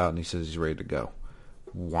comes out and he says he's ready to go.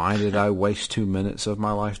 Why did I waste 2 minutes of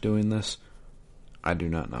my life doing this? I do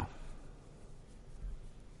not know.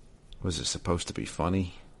 Was it supposed to be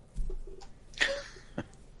funny?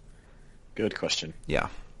 Good question. Yeah.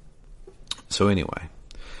 So anyway,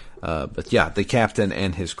 but yeah, the captain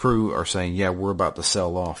and his crew are saying, yeah, we're about to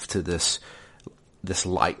sail off to this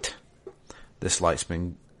light. This light's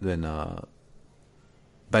been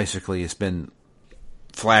basically it's been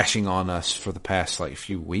flashing on us for the past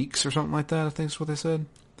few weeks or something like that. I think is what they said.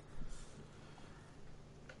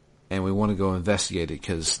 And we want to go investigate it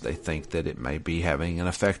because they think that it may be having an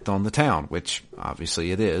effect on the town, which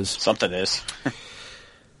obviously it is. Something is.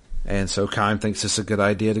 And so Kime thinks it's a good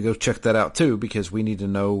idea to go check that out too, because we need to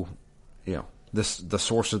know, the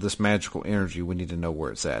source of this magical energy. We need to know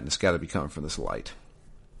where it's at, and it's got to be coming from this light.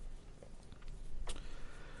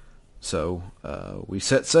 So we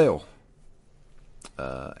set sail,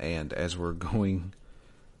 and as we're going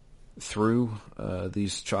through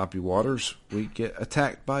these choppy waters, we get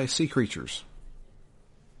attacked by sea creatures.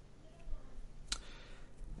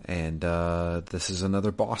 And this is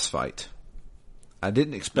another boss fight. I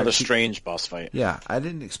didn't expect Another strange boss fight. Yeah, I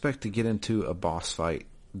didn't expect to get into a boss fight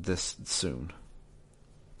this soon.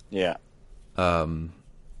 Yeah. But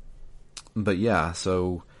yeah,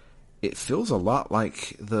 so it feels a lot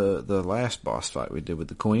like the last boss fight we did with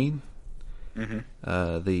the Queen.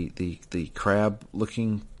 Mm-hmm. The crab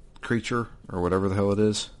looking creature or whatever the hell it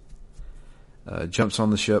is jumps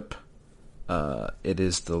on the ship. It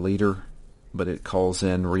is the leader, but it calls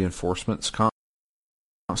in reinforcements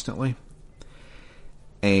constantly.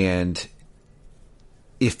 And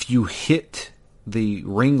if you hit the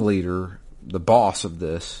ringleader, the boss of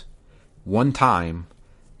this, one time,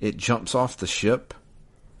 it jumps off the ship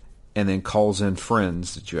and then calls in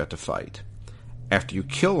friends that you have to fight. After you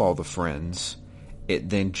kill all the friends,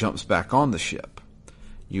 it then jumps back on the ship.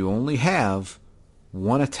 You only have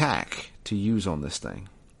one attack to use on this thing.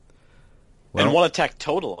 Well, and one attack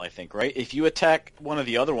total, I think, right? If you attack one of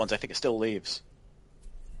the other ones, I think it still leaves.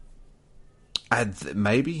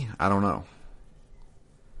 Maybe, I don't know.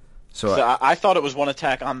 So I thought it was one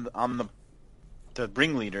attack on the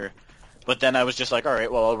ringleader, but then I was just like, all right,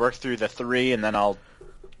 well, I'll work through the 3 and then I'll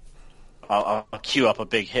queue up a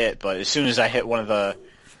big hit. But as soon as I hit one of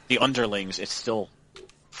the underlings, it still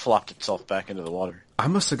flopped itself back into the water. I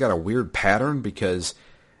must have got a weird pattern because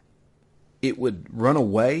it would run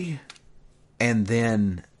away and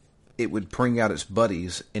then it would bring out its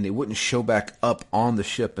buddies, and it wouldn't show back up on the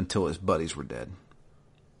ship until its buddies were dead.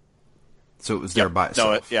 So it was there by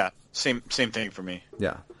itself. No, same thing for me.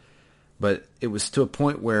 Yeah. But it was to a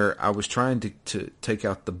point where I was trying to take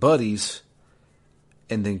out the buddies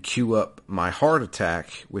and then queue up my heart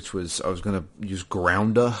attack, which was I was going to use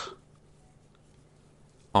Grounda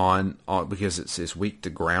on because it's weak to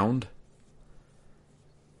ground.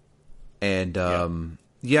 And I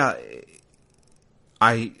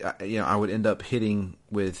would end up hitting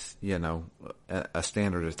with a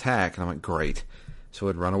standard attack, and I'm like, great, so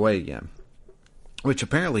it'd run away again. Which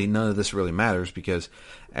apparently none of this really matters, because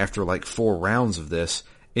after like 4 rounds of this,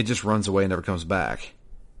 it just runs away and never comes back.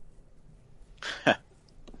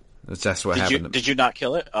 That's what happened. Did you not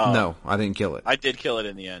kill it? No, I didn't kill it. I did kill it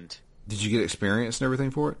in the end. Did you get experience and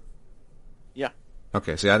everything for it? Yeah.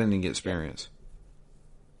 Okay, see, I didn't even get experience.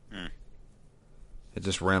 Hmm. It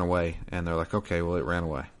just ran away, and they're like, okay, well, it ran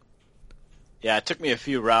away. Yeah, it took me a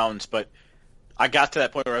few rounds, but I got to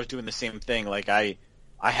that point where I was doing the same thing. Like, I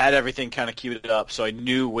had everything kind of queued up, so I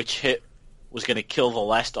knew which hit was going to kill the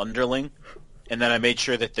last underling, and then I made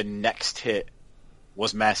sure that the next hit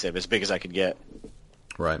was massive, as big as I could get.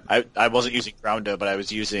 Right. I wasn't using Groundo, but I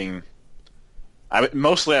was using...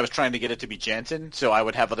 mostly I was trying to get it to be Jansen, so I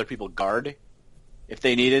would have other people guard if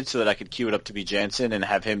they needed, so that I could queue it up to be Jansen and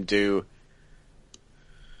have him do...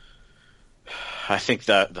 I think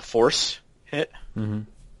the Force hit. Mm-hmm.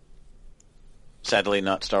 Sadly,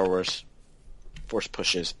 not Star Wars Force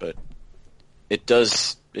pushes, but it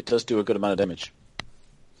does do a good amount of damage.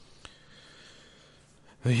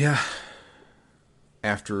 Yeah.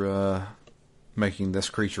 After making this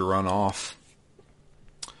creature run off,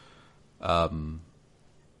 the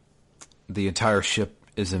entire ship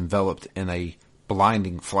is enveloped in a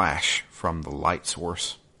blinding flash from the light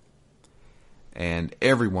source, and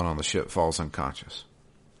everyone on the ship falls unconscious.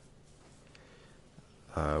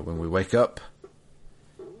 When we wake up,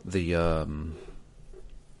 the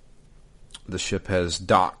ship has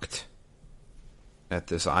docked at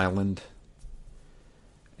this island,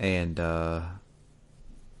 and the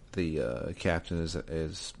captain is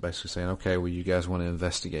basically saying, "Okay, well, you guys want to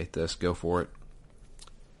investigate this? Go for it."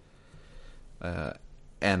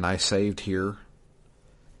 And I saved here,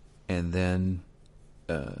 and then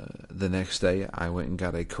the next day I went and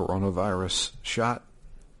got a coronavirus shot,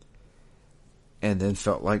 and then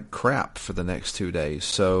felt like crap for the next 2 days.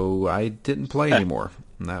 So I didn't play anymore,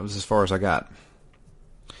 and that was as far as I got.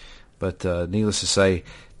 But needless to say,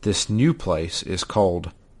 this new place is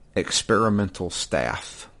called Experimental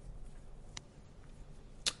Staff.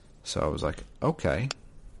 So I was like, okay,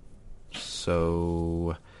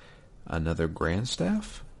 so another Grand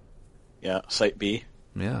Staff? Yeah, Site B.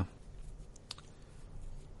 Yeah.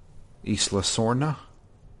 Isla Sorna,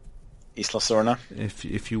 Isla Sorna.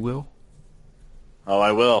 if you will. Oh,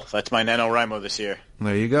 I will. That's my NaNoWriMo this year.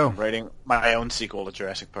 There you go. Writing my own sequel to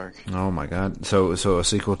Jurassic Park. Oh my god. So a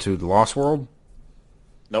sequel to The Lost World?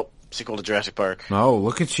 Nope. Sequel to Jurassic Park. Oh,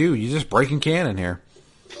 look at you. You're just breaking canon here.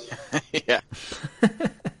 Yeah.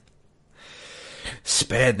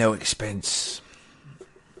 Spared no expense.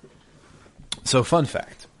 So, fun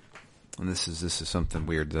fact, and this is something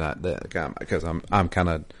weird because I'm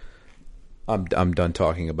done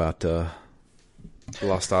talking about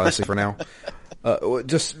Lost Odyssey for now.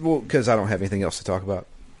 Because I don't have anything else to talk about.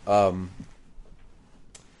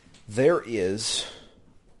 There is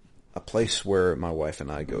a place where my wife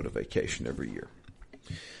and I go to vacation every year.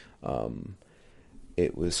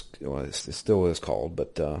 It still is called,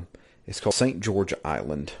 but it's called St. George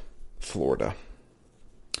Island, Florida.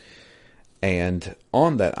 And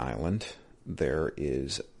on that island, there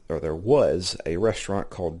was a restaurant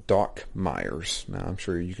called Doc Myers. Now, I'm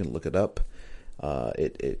sure you can look it up.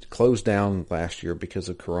 It closed down last year because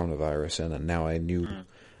of coronavirus, and now a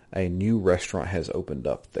new restaurant has opened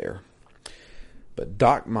up there. But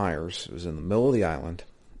Doc Myers was in the middle of the island,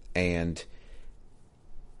 and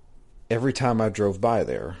every time I drove by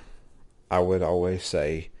there, I would always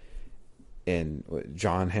say, in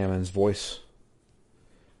John Hammond's voice,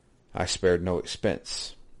 "I spared no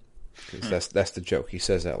expense." Because that's the joke. He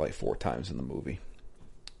says that like 4 times in the movie.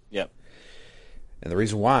 Yep. And the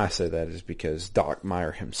reason why I say that is because Doc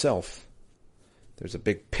Meyer himself, there's a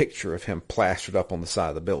big picture of him plastered up on the side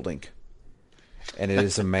of the building. And it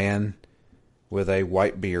is a man with a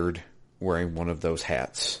white beard wearing one of those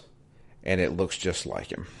hats. And it looks just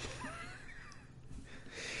like him.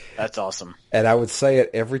 That's awesome. And I would say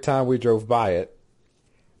it every time we drove by it.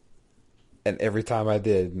 And every time I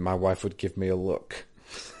did, my wife would give me a look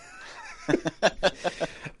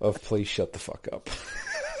of please shut the fuck up.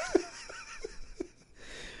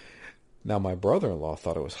 Now, my brother-in-law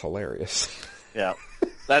thought it was hilarious. Yeah.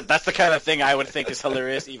 That's the kind of thing I would think is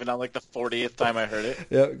hilarious, even on like the 40th time I heard it.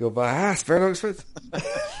 Yeah, go by, spare no expense.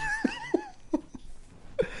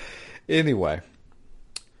 Anyway.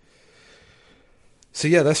 So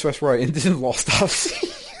yeah, that's where I ended in Lost Odyssey.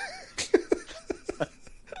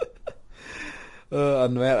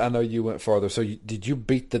 Matt, I know you went farther. So did you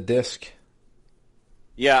beat the disc?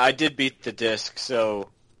 Yeah, I did beat the disc, so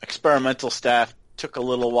experimental staff took a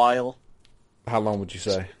little while. How long would you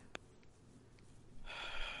say?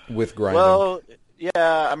 With grinding? Well,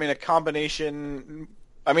 yeah, I mean, a combination...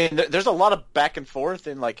 I mean, there's a lot of back and forth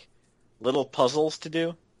and, like, little puzzles to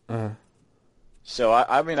do. Uh-huh. So,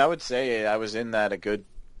 I mean, I would say I was in that a good...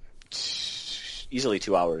 easily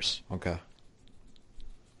 2 hours. Okay.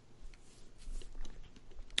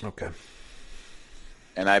 Okay.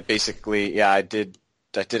 And I basically, I did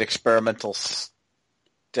experimental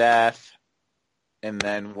staff, and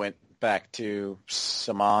then went back to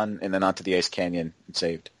Saman, and then onto the Ice Canyon and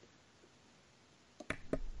saved.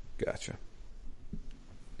 Gotcha.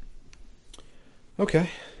 Okay.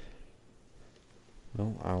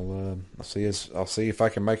 Well, I'll see if I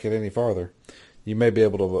can make it any farther. You may be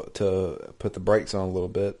able to put the brakes on a little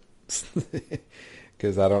bit,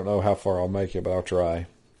 because I don't know how far I'll make it, but I'll try.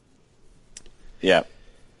 Yeah.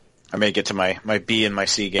 I may get to my B and my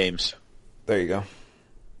C games. There you go.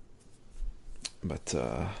 But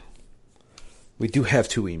we do have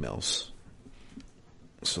 2 emails,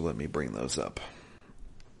 so let me bring those up.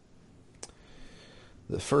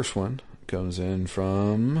 The first one comes in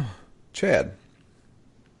from Chad.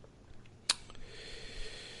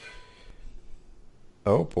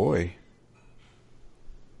 Oh, boy.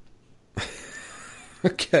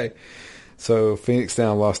 Okay. So, Phoenix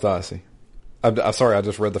Down, Lost Odyssey. I'm sorry, I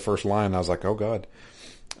just read the first line and I was like, oh, God.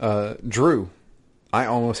 Drew, I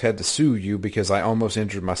almost had to sue you because I almost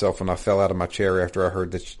injured myself when I fell out of my chair after I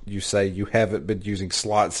heard that you say you haven't been using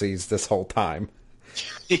slot seeds this whole time.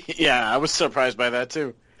 Yeah, I was surprised by that,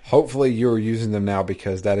 too. Hopefully you're using them now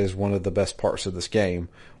because that is one of the best parts of this game.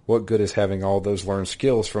 What good is having all those learned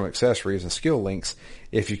skills from accessories and skill links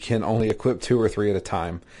if you can only equip 2 or 3 at a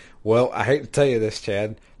time? Well, I hate to tell you this,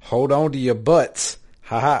 Chad. Hold on to your butts.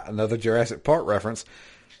 Haha, another Jurassic Park reference.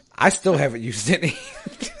 I still haven't used any.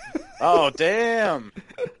 Oh, damn.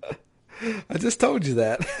 I just told you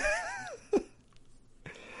that.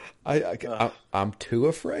 I'm too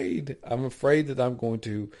afraid. I'm afraid that I'm going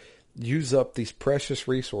to use up these precious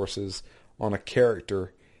resources on a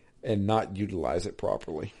character and not utilize it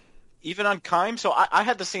properly. Even on Kime? So I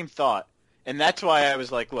had the same thought. And that's why I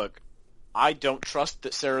was like, look, I don't trust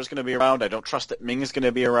that Sarah's going to be around. I don't trust that Ming is going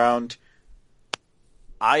to be around.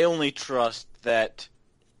 I only trust that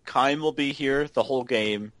Kime will be here the whole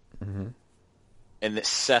game, and that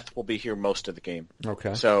Seth will be here most of the game.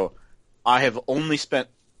 Okay. So I have only spent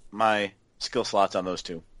my skill slots on those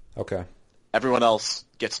 2. Okay. Everyone else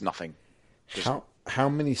gets nothing. How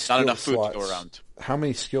many skill not enough food slots, to go around. How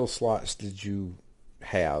many skill slots did you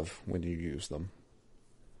have when you used them?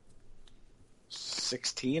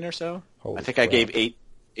 16 or so. Holy I think crap. I gave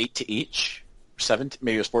 8 to each. 7,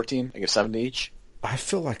 maybe it was 14. I gave 7 to each. I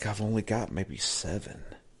feel like I've only got maybe 7.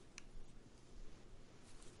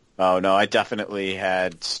 Oh no, I definitely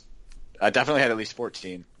had at least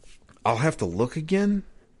 14. I'll have to look again,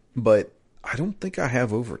 but I don't think I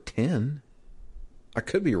have over 10. I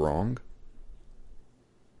could be wrong.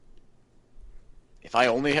 If I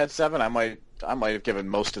only had 7, I might have given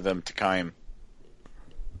most of them to Kime.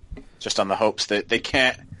 Just on the hopes that they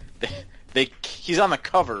can't he's on the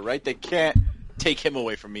cover, right? They can't take him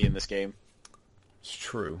away from me in this game. It's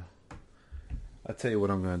true. I'll tell you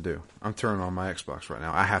what I'm going to do. I'm turning on my Xbox right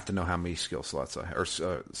now. I have to know how many skill slots I have. Or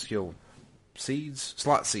skill seeds?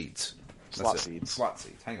 Slot seeds. Slot seeds. Slot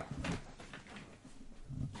seeds. Hang on.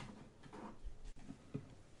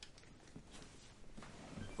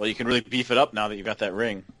 Well, you can really beef it up now that you've got that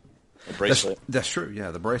ring. The bracelet. That's true,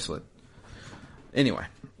 yeah, the bracelet. Anyway.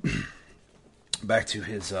 Back to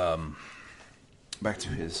his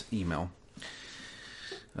email.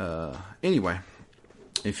 Anyway,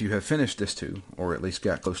 if you have finished this too, or at least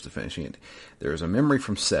got close to finishing it, there is a memory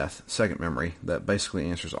from Seth, second memory, that basically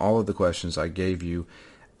answers all of the questions I gave you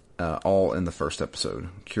all in the first episode.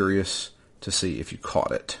 Curious to see if you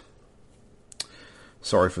caught it.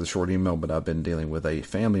 Sorry for the short email, but I've been dealing with a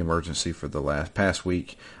family emergency for the past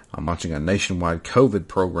week. I'm launching a nationwide COVID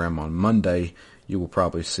program on Monday. You will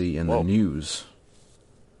probably see in the news.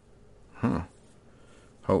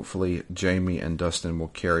 Hopefully, Jamie and Dustin will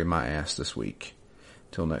carry my ass this week.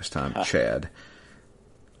 Till next time, Chad.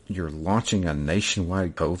 You're launching a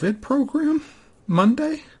nationwide COVID program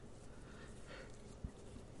Monday?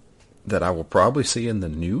 That I will probably see in the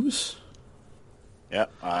news? Yeah,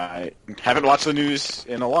 I haven't watched the news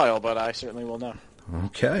in a while, but I certainly will now.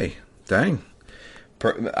 Okay. Dang.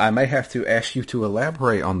 I may have to ask you to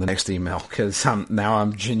elaborate on the next email, because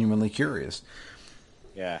I'm genuinely curious.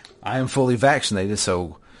 Yeah. I am fully vaccinated,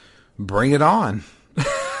 so bring it on.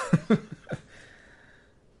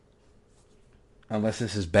 Unless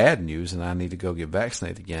this is bad news and I need to go get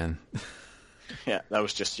vaccinated again. Yeah, that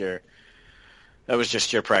was just your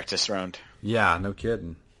practice round. Yeah, no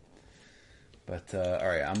kidding. But, all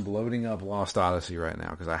right, I'm loading up Lost Odyssey right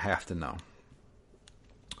now because I have to know.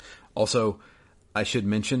 Also, I should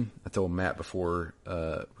mention, I told Matt before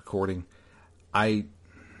recording, I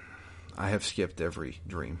have skipped every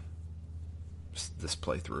dream this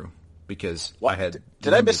playthrough because what? I had...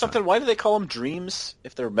 Did I miss something? Why do they call them dreams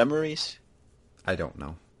if they're memories? I don't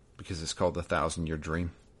know. Because it's called the 1,000-Year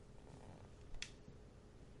Dream.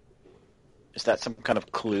 Is that some kind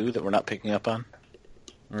of clue that we're not picking up on?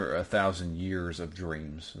 Or 1,000 Years of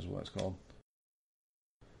Dreams is what it's called.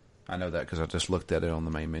 I know that because I just looked at it on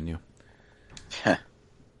the main menu.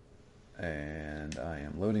 And I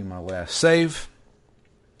am loading my last save.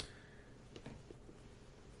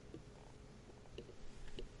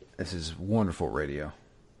 This is wonderful radio.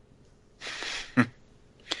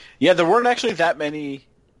 Yeah, there weren't actually that many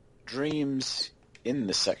dreams in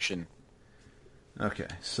this section. Okay,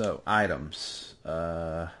 so items.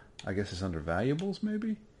 I guess it's under valuables,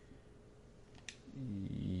 maybe?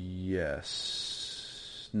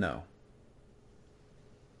 Yes. No.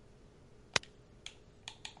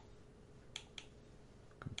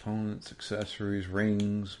 Components, accessories,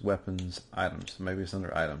 rings, weapons, items. Maybe it's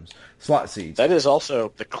under items. Slot seeds. That is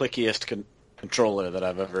also the clickiest controller that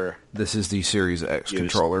I've ever This is the Series X used.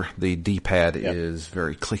 controller. The D-pad is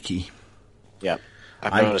very clicky. Yeah,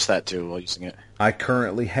 I've noticed that too while using it. I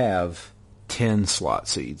currently have 10 slot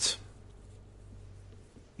seeds.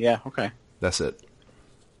 Yeah, okay. That's it.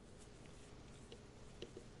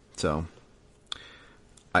 So,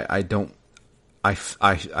 I don't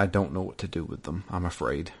know what to do with them, I'm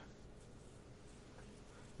afraid.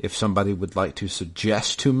 If somebody would like to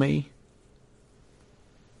suggest to me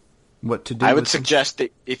what to do I would with them. suggest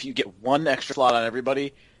that if you get one extra slot on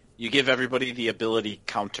everybody, you give everybody the ability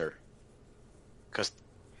counter. Because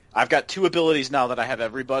I've got 2 abilities now that I have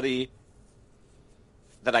everybody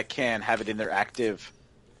that I can have it in their active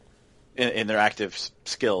in their active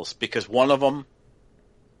skills. Because one of them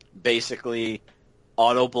basically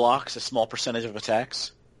auto blocks a small percentage of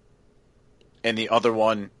attacks, and the other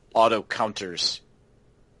one auto counters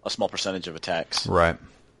a small percentage of attacks. Right.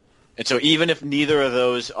 And so even if neither of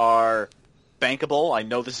those are bankable, I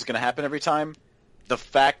know this is going to happen every time, the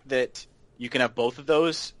fact that you can have both of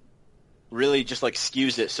those really just like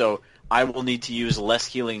skews it. So I will need to use less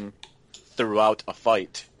healing throughout a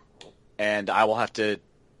fight, and I will have to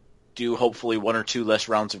do hopefully 1 or 2 less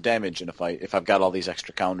rounds of damage in a fight if I've got all these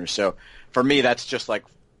extra counters. So for me, that's just like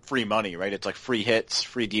free money, right? It's like free hits,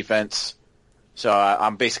 free defense. So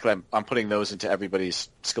I'm putting those into everybody's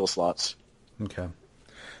skill slots. Okay.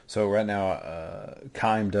 So right now,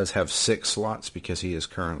 Kime does have 6 slots because he is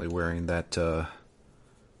currently wearing that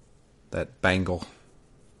bangle.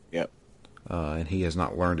 Yep. And he has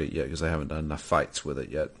not learned it yet because I haven't done enough fights with it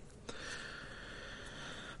yet.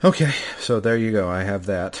 Okay, so there you go. I have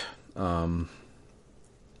that.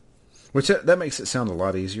 Which that makes it sound a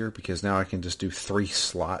lot easier because now I can just do 3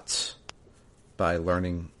 slots by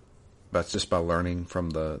learning from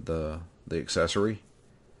the accessory.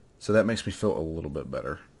 So that makes me feel a little bit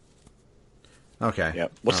better. Okay.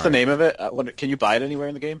 Yep. What's the name of it? Can you buy it anywhere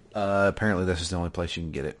in the game? Apparently this is the only place you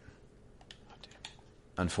can get it.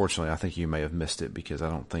 Unfortunately, I think you may have missed it because I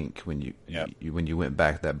don't think when you went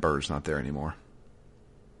back, that bird's not there anymore.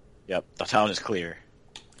 Yep, the town is clear.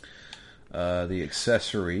 The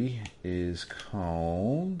accessory is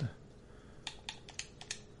called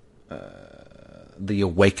the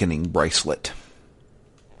Awakening Bracelet.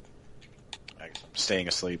 I'm staying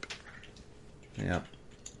asleep. Yeah.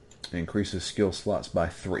 It increases skill slots by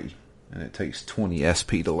 3, and it takes 20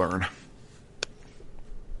 SP to learn.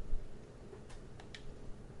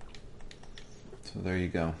 So there you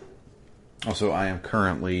go. Also, I am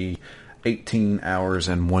currently 18 hours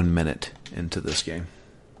and 1 minute into this game.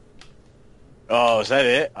 Oh, is that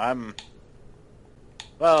it? I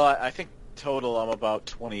think total I'm about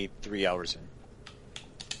 23 hours in.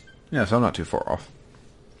 Yeah, so I'm not too far off.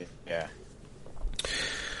 Yeah.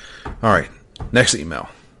 All right. Next email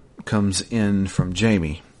comes in from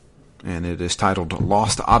Jamie, and it is titled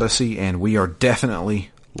Lost Odyssey, and we are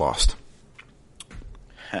definitely lost.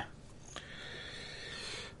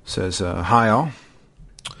 Says, hi all.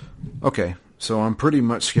 Okay, so I'm pretty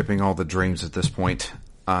much skipping all the dreams at this point,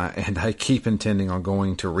 and I keep intending on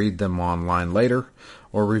going to read them online later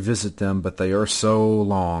or revisit them, but they are so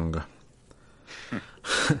long.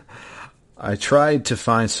 I tried to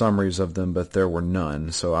find summaries of them, but there were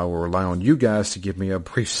none, so I will rely on you guys to give me a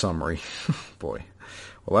brief summary. Boy.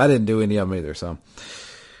 Well, I didn't do any of them either, so...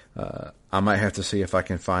 I might have to see if I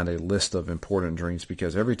can find a list of important dreams,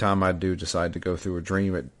 because every time I do decide to go through a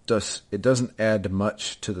dream, it doesn't add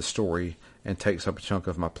much to the story and takes up a chunk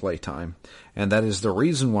of my play time. And that is the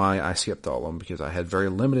reason why I skipped all of them, because I had very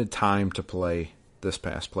limited time to play this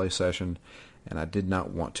past play session, and I did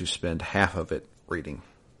not want to spend half of it reading.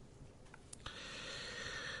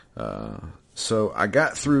 So I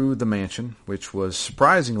got through the mansion, which was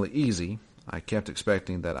surprisingly easy. I kept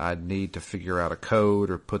expecting that I'd need to figure out a code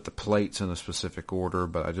or put the plates in a specific order,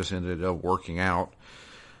 but I just ended up working out,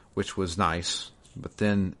 which was nice. But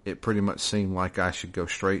then it pretty much seemed like I should go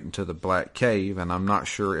straight into the Black Cave, and I'm not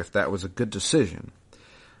sure if that was a good decision.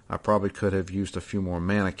 I probably could have used a few more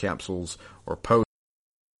mana capsules or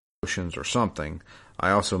potions or something. I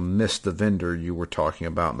also missed the vendor you were talking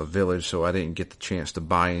about in the village, so I didn't get the chance to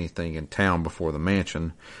buy anything in town before the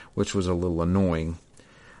mansion, which was a little annoying.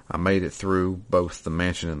 I made it through both the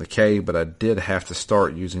mansion and the cave, but I did have to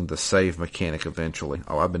start using the save mechanic eventually.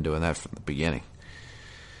 Oh, I've been doing that from the beginning.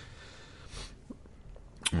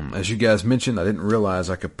 As you guys mentioned, I didn't realize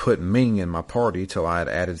I could put Ming in my party till I had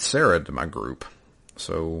added Sarah to my group.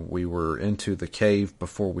 So we were into the cave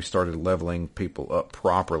before we started leveling people up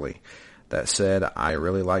properly. That said, I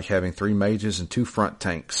really like having 3 mages and 2 front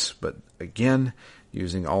tanks, but again,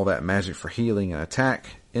 using all that magic for healing and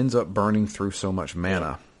attack ends up burning through so much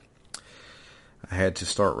mana. I had to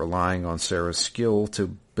start relying on Sarah's skill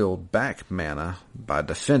to build back mana by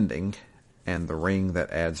defending, and the ring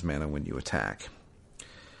that adds mana when you attack.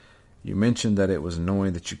 You mentioned that it was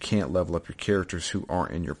annoying that you can't level up your characters who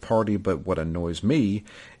aren't in your party, but what annoys me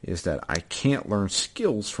is that I can't learn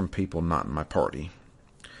skills from people not in my party.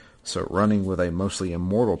 So running with a mostly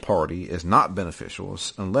immortal party is not beneficial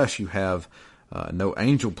unless you have no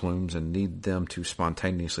angel plumes and need them to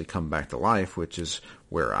spontaneously come back to life, which is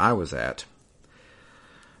where I was at.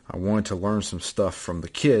 I wanted to learn some stuff from the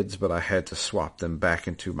kids, but I had to swap them back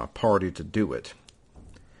into my party to do it.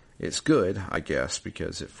 It's good, I guess,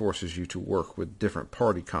 because it forces you to work with different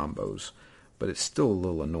party combos, but it's still a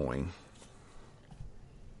little annoying.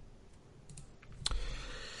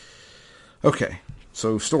 Okay,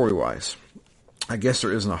 so story-wise, I guess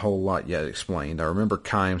there isn't a whole lot yet explained. I remember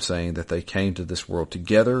Kaim saying that they came to this world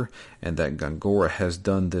together, and that Gongora has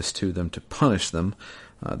done this to them to punish them.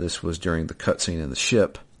 This was during the cutscene in the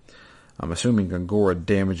ship. I'm assuming Gongora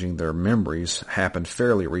damaging their memories happened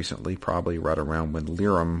fairly recently, probably right around when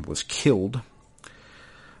Lyram was killed.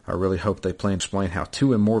 I really hope they plan to explain how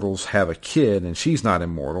 2 immortals have a kid and she's not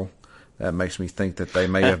immortal. That makes me think that they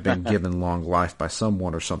may have been given long life by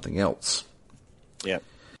someone or something else. Yep.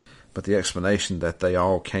 But the explanation that they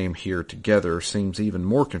all came here together seems even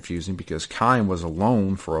more confusing, because Kaim was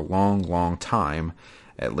alone for a long, long time.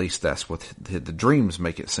 At least that's what the dreams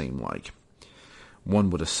make it seem like.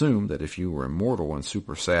 One would assume that if you were immortal and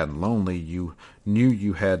super sad and lonely, you knew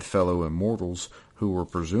you had fellow immortals who were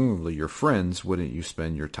presumably your friends. Wouldn't you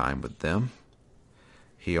spend your time with them?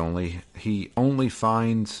 He only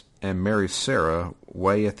finds and marries Sarah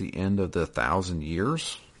way at the end of the 1,000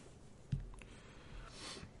 years?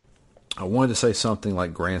 I wanted to say something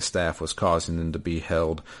like Grandstaff was causing them to be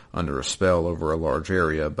held under a spell over a large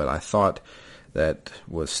area, but I thought that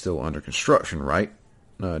was still under construction, right?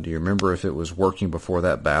 Do you remember if it was working before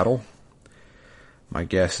that battle? My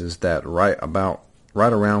guess is that right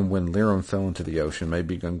around when Lyram fell into the ocean,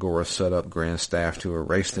 maybe Gongora set up Grandstaff to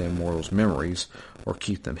erase the immortals' memories, or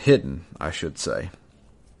keep them hidden, I should say.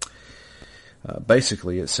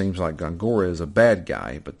 Basically, it seems like Gongora is a bad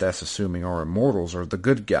guy, but that's assuming our immortals are the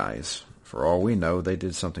good guys. For all we know, they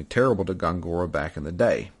did something terrible to Gongora back in the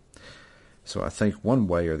day. So I think one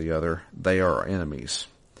way or the other, they are our enemies.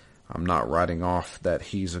 I'm not writing off that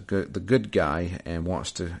he's the good guy and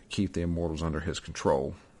wants to keep the immortals under his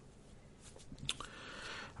control.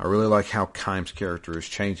 I really like how Kaim's character is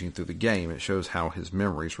changing through the game. It shows how his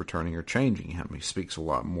memories returning are changing him. He speaks a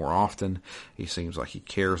lot more often. He seems like he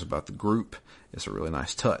cares about the group. It's a really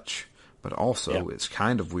nice touch. But also, It's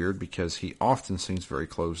kind of weird because he often seems very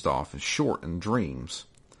closed off and short in dreams.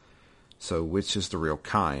 So which is the real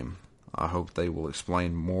Kaim? I hope they will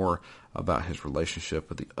explain more about his relationship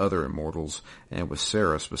with the other immortals and with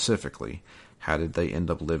Sarah specifically. How did they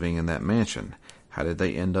end up living in that mansion? How did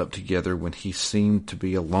they end up together when he seemed to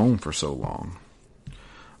be alone for so long?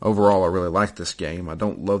 Overall, I really like this game. I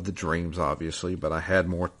don't love the dreams, obviously, but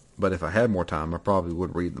if I had more time, I probably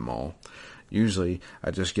would read them all. Usually,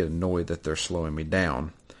 I just get annoyed that they're slowing me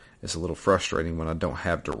down. It's a little frustrating when I don't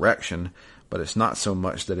have direction, but it's not so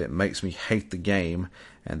much that it makes me hate the game,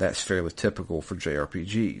 and that's fairly typical for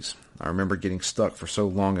JRPGs. I remember getting stuck for so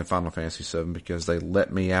long in Final Fantasy VII because they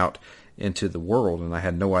let me out into the world and I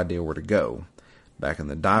had no idea where to go. Back in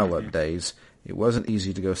the dial-up days, it wasn't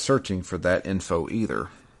easy to go searching for that info either.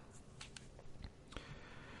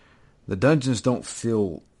 The dungeons don't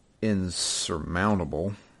feel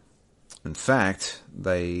insurmountable. In fact,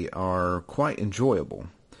 they are quite enjoyable.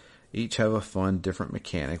 Each have a fun, different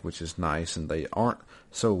mechanic, which is nice, and they aren't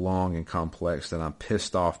so long and complex that I'm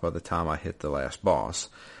pissed off by the time I hit the last boss.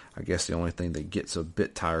 I guess the only thing that gets a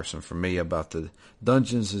bit tiresome for me about the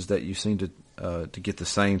dungeons is that you seem to get the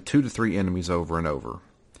same 2 to 3 enemies over and over.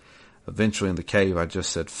 Eventually in the cave, I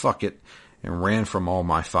just said fuck it and ran from all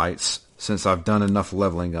my fights, since I've done enough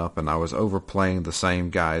leveling up and I was overplaying the same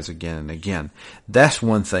guys again and again. That's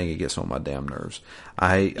one thing that gets on my damn nerves.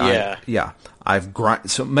 I've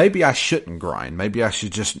grind. So maybe I shouldn't grind. Maybe I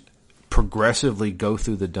should just progressively go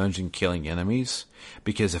through the dungeon killing enemies,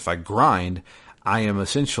 because if I grind, I am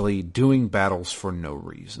essentially doing battles for no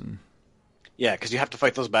reason. Yeah, because you have to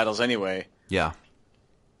fight those battles anyway. Yeah.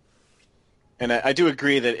 And I do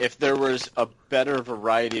agree that if there was a better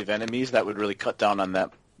variety of enemies, that would really cut down on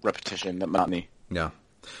that repetition, that monotony. Yeah.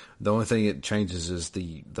 The only thing it changes is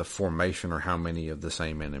the formation, or how many of the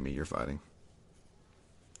same enemy you're fighting.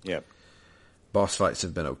 Yep. Boss fights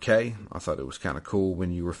have been okay. I thought it was kind of cool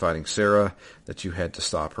when you were fighting Sarah that you had to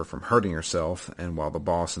stop her from hurting herself, and while the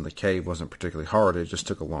boss in the cave wasn't particularly hard, it just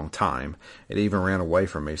took a long time. It even ran away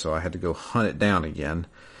from me, so I had to go hunt it down again.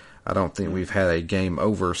 I don't think we've had a game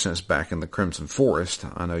over since back in the Crimson Forest.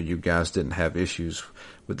 I know you guys didn't have issues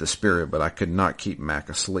with the spirit, but I could not keep Mac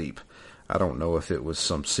asleep. I don't know if it was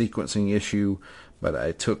some sequencing issue, but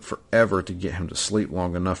it took forever to get him to sleep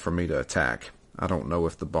long enough for me to attack. I don't know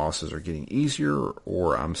if the bosses are getting easier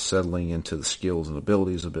or I'm settling into the skills and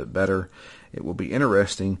abilities a bit better. It will be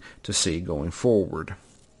interesting to see going forward.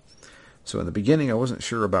 So in the beginning, I wasn't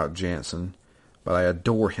sure about Jansen, but I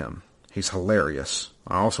adore him. He's hilarious.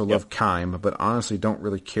 I also love Kime, but honestly don't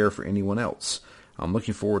really care for anyone else. I'm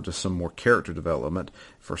looking forward to some more character development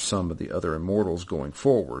for some of the other immortals going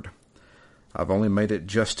forward. I've only made it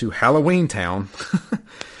just to Halloween Town,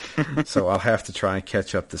 so I'll have to try and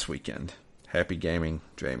catch up this weekend. Happy gaming,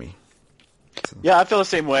 Jamie. So. Yeah, I feel the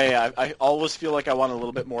same way. I always feel like I want a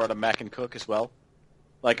little bit more out of Mac and Cook as well.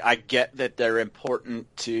 Like, I get that they're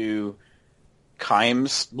important to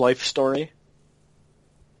Kime's life story.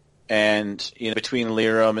 And, you know, between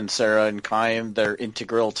Liram and Sarah and Kime, they're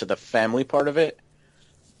integral to the family part of it.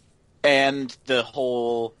 And the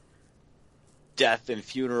whole death and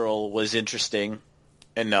funeral was interesting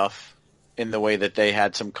enough in the way that they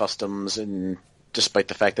had some customs, and despite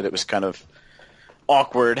the fact that it was kind of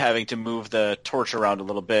awkward having to move the torch around a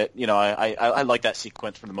little bit, you know, I like that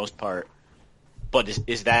sequence for the most part. But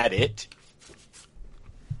is that it?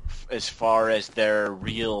 As far as their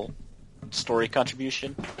real story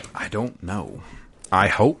contribution? I don't know. I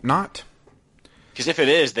hope not. Because if it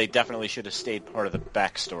is, they definitely should have stayed part of the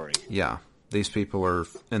backstory. Yeah, these people are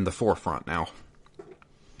in the forefront now.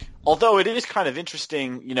 Although it is kind of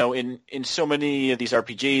interesting, you know, in so many of these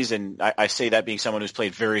RPGs, and I say that being someone who's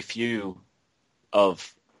played very few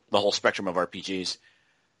of the whole spectrum of RPGs,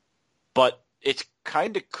 but it's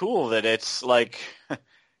kind of cool that it's like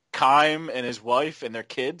Kime and his wife and their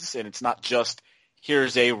kids, and it's not just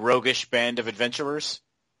here's a roguish band of adventurers,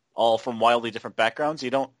 all from wildly different backgrounds.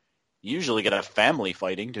 You don't usually get a family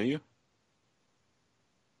fighting, do you?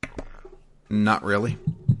 Not really.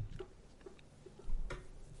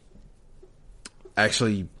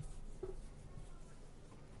 Actually,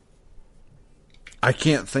 I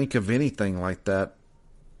can't think of anything like that.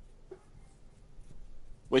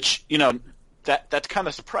 Which, you know, that's kind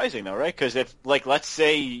of surprising, though, right? Because if, like, let's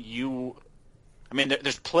say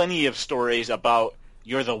there's plenty of stories about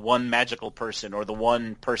you're the one magical person or the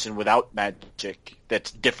one person without magic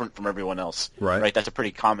that's different from everyone else. Right? That's a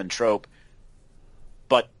pretty common trope.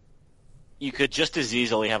 But you could just as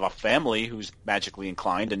easily have a family who's magically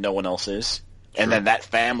inclined and no one else is. Sure. And then that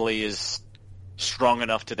family is strong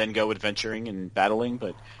enough to then go adventuring and battling,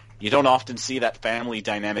 but you don't often see that family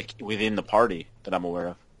dynamic within the party that I'm aware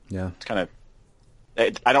of. Yeah. It's kind of...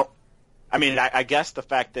 I guess the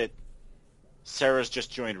fact that Sarah's just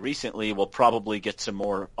joined recently will probably get some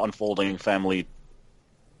more unfolding family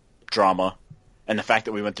drama. And the fact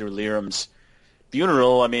that we went through Liram's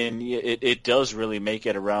funeral, I mean, it does really make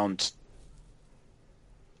it around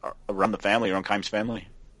the family, around Kime's family.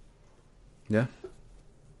 Yeah.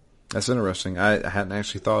 That's interesting. I hadn't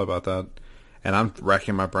actually thought about that. And I'm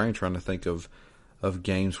racking my brain trying to think of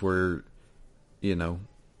games where, you know,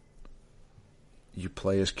 you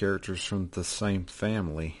play as characters from the same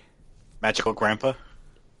family. Magical Grandpa?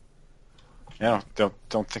 Yeah, don't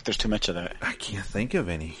think there's too much of that. I can't think of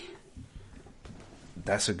any.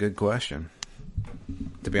 That's a good question.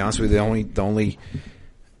 To be honest with you, the only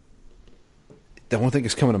thing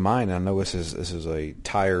that's coming to mind, and I know this is a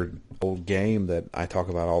tired old game that I talk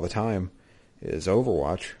about all the time, is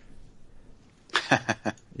Overwatch.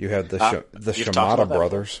 You have the Shimada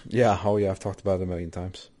brothers. Yeah, oh yeah, I've talked about it a million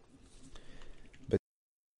times. But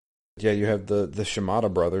yeah, you have the Shimada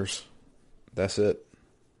brothers. That's it.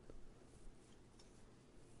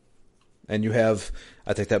 And you have,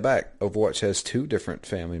 I take that back, Overwatch has two different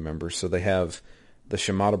family members. So they have the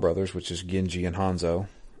Shimada brothers, which is Genji and Hanzo.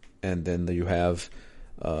 And then you have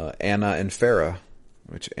Anna and Farah,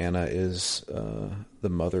 which Anna is the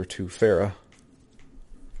mother to Farah.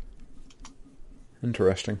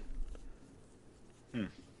 Interesting.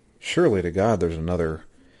 Surely to God there's another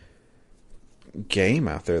game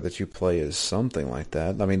out there that you play as something like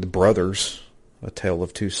that. I mean, the Brothers, A Tale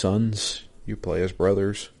of Two Sons, you play as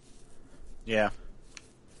brothers. Yeah.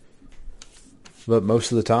 But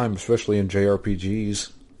most of the time, especially in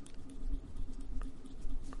JRPGs,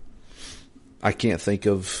 I can't think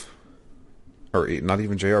of, or not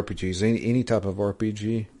even JRPGs, any type of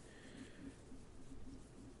RPG.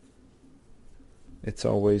 It's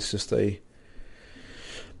always just a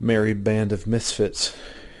merry band of misfits.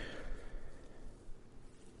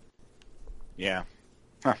 Yeah.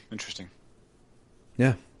 Huh, interesting.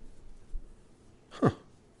 Yeah. Huh.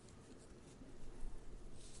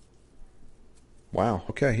 Wow.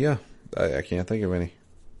 Okay, yeah. I can't think of any.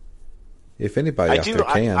 If anybody out there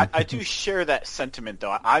can. I do share that sentiment,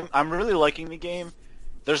 though. I'm really liking the game.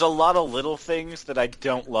 There's a lot of little things that I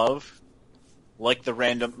don't love. Like the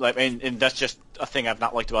random, and that's just a thing I've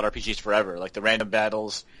not liked about RPGs forever. Like the random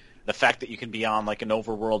battles, the fact that you can be on like an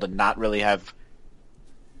overworld and not really have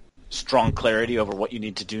strong clarity over what you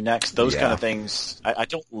need to do next. Those kind of things, I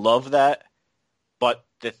don't love that. But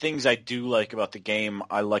the things I do like about the game,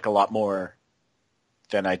 I like a lot more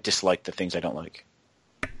than I dislike the things I don't like.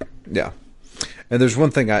 Yeah. And there's one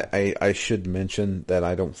thing I should mention that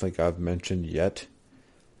I don't think I've mentioned yet.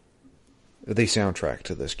 The soundtrack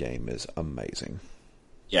to this game is amazing.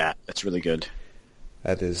 Yeah, it's really good.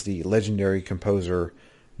 That is the legendary composer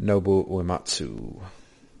Nobuo Uematsu,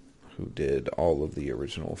 who did all of the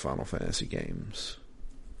original Final Fantasy games.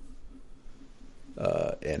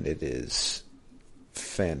 And it is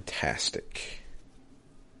fantastic.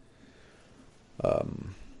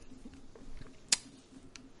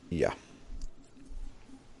 Yeah.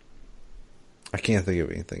 I can't think of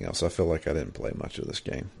anything else. I feel like I didn't play much of this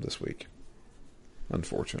game this week,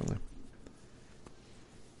 unfortunately.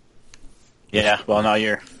 Yeah, well, now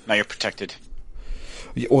you're protected.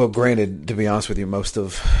 Yeah, well, granted, to be honest with you, most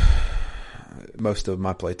of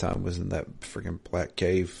my playtime was in that freaking black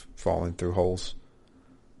cave, falling through holes.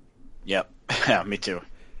 Yep, yeah, me too.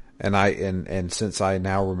 And since I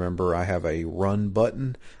now remember I have a run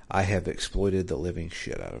button, I have exploited the living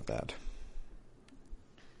shit out of that.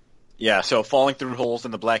 Yeah, so falling through holes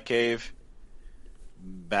in the black cave,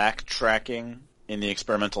 backtracking in the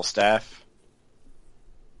experimental staff.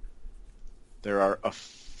 There are a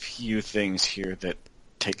few things here that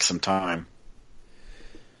take some time.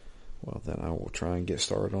 Well, then I will try and get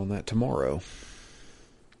started on that tomorrow.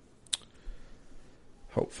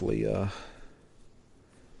 Hopefully I'll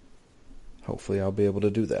be able to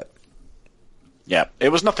do that. Yeah, it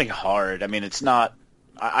was nothing hard. I mean, it's not...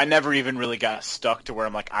 I never even really got stuck to where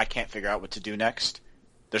I'm like, I can't figure out what to do next.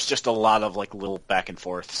 There's just a lot of like little back and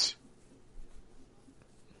forths.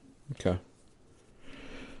 Okay.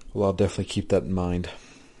 Well, I'll definitely keep that in mind.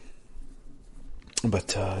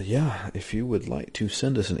 But, yeah, if you would like to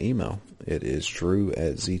send us an email, it is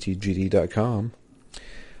drew@ztgd.com.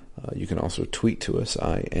 You can also tweet to us.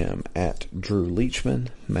 I am at Drew Leachman.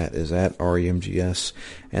 Matt is at REMGS.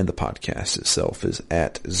 And the podcast itself is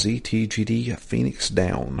at ZTGD Phoenix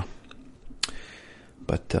Down.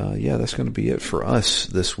 But, yeah, that's going to be it for us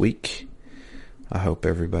this week. I hope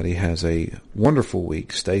everybody has a wonderful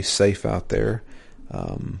week. Stay safe out there.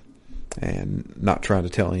 And not trying to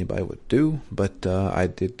tell anybody what to do, but I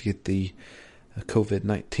did get the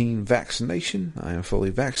COVID-19 vaccination. I am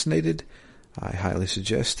fully vaccinated. I highly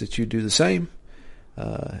suggest that you do the same.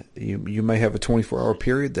 You may have a 24-hour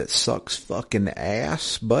period that sucks fucking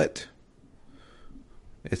ass, but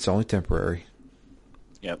it's only temporary.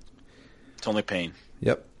 Yep. It's only pain.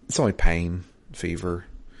 Yep. It's only pain, fever,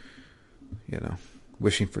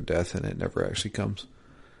 wishing for death, and it never actually comes.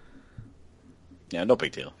 Yeah, no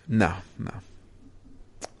big deal. No.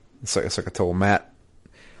 It's like I told Matt,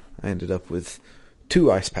 I ended up with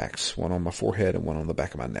 2 ice packs, one on my forehead and one on the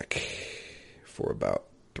back of my neck for about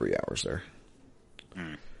 3 hours there.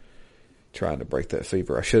 Trying to break that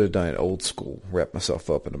fever. I should have done it old school, wrap myself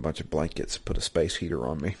up in a bunch of blankets, put a space heater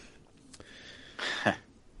on me.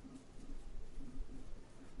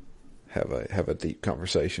 have a deep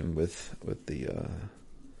conversation with the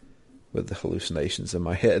hallucinations in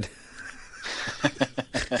my head.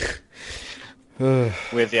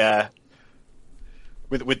 with the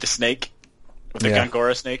snake, with the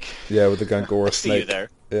Gongora snake. Yeah, with the Gongora snake. See you there.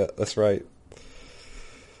 Yeah, that's right.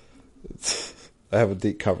 I have a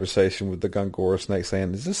deep conversation with the Gongora snake,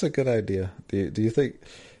 saying, "Is this a good idea? Do you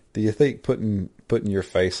think putting your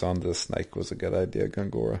face on this snake was a good idea,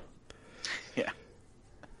 Gongora?" Yeah.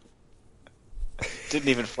 Didn't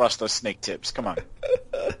even flush those snake tips. Come on.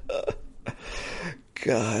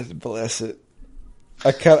 God bless it.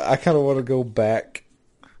 I kind of want to go back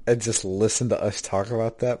and just listen to us talk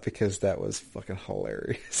about that, because that was fucking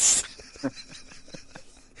hilarious.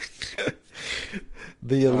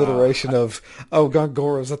 The alliteration of,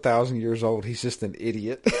 Gongora's 1,000 years old. He's just an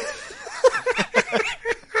idiot.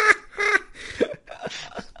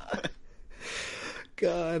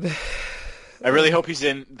 God. I really hope he's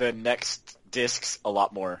in the next discs a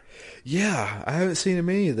lot more. Yeah, I haven't seen him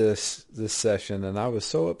any of this session, and I was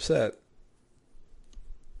so upset.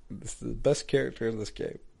 It's the best character in this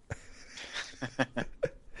game.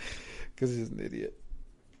 Because he's an idiot.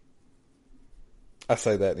 I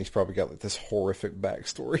say that, and he's probably got like this horrific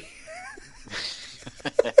backstory.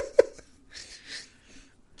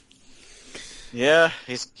 Yeah,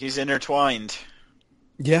 he's intertwined.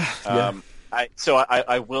 Yeah.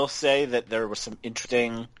 I will say that there were some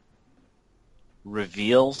interesting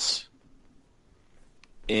reveals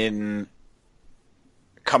in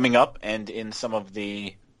coming up and in some of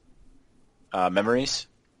the memories.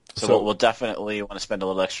 So we'll definitely want to spend a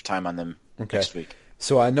little extra time on them next week.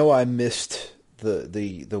 So I know I missed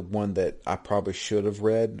the one that I probably should have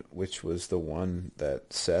read, which was the one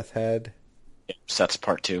that Seth had. Yeah, Seth's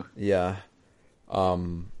part 2. Yeah.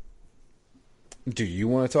 Do you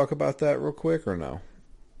want to talk about that real quick or no?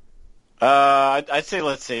 I'd say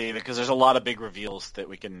let's save it, because there's a lot of big reveals that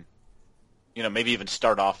we can, maybe even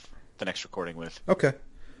start off the next recording with. Okay.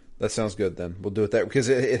 That sounds good then. We'll do it that, because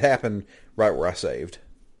it happened right where I saved.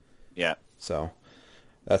 Yeah. So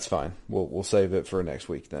that's fine. We'll save it for next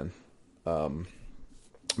week then.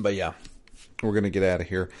 But yeah, we're going to get out of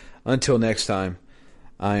here. Until next time,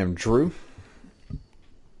 I am Drew.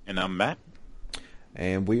 And I'm Matt.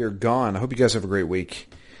 And we are gone. I hope you guys have a great week.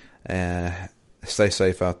 Stay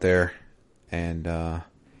safe out there. And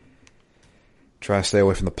try to stay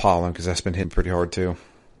away from the pollen, because that's been hitting pretty hard too.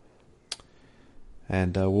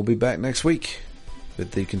 And we'll be back next week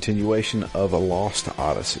with the continuation of A Lost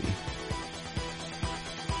Odyssey.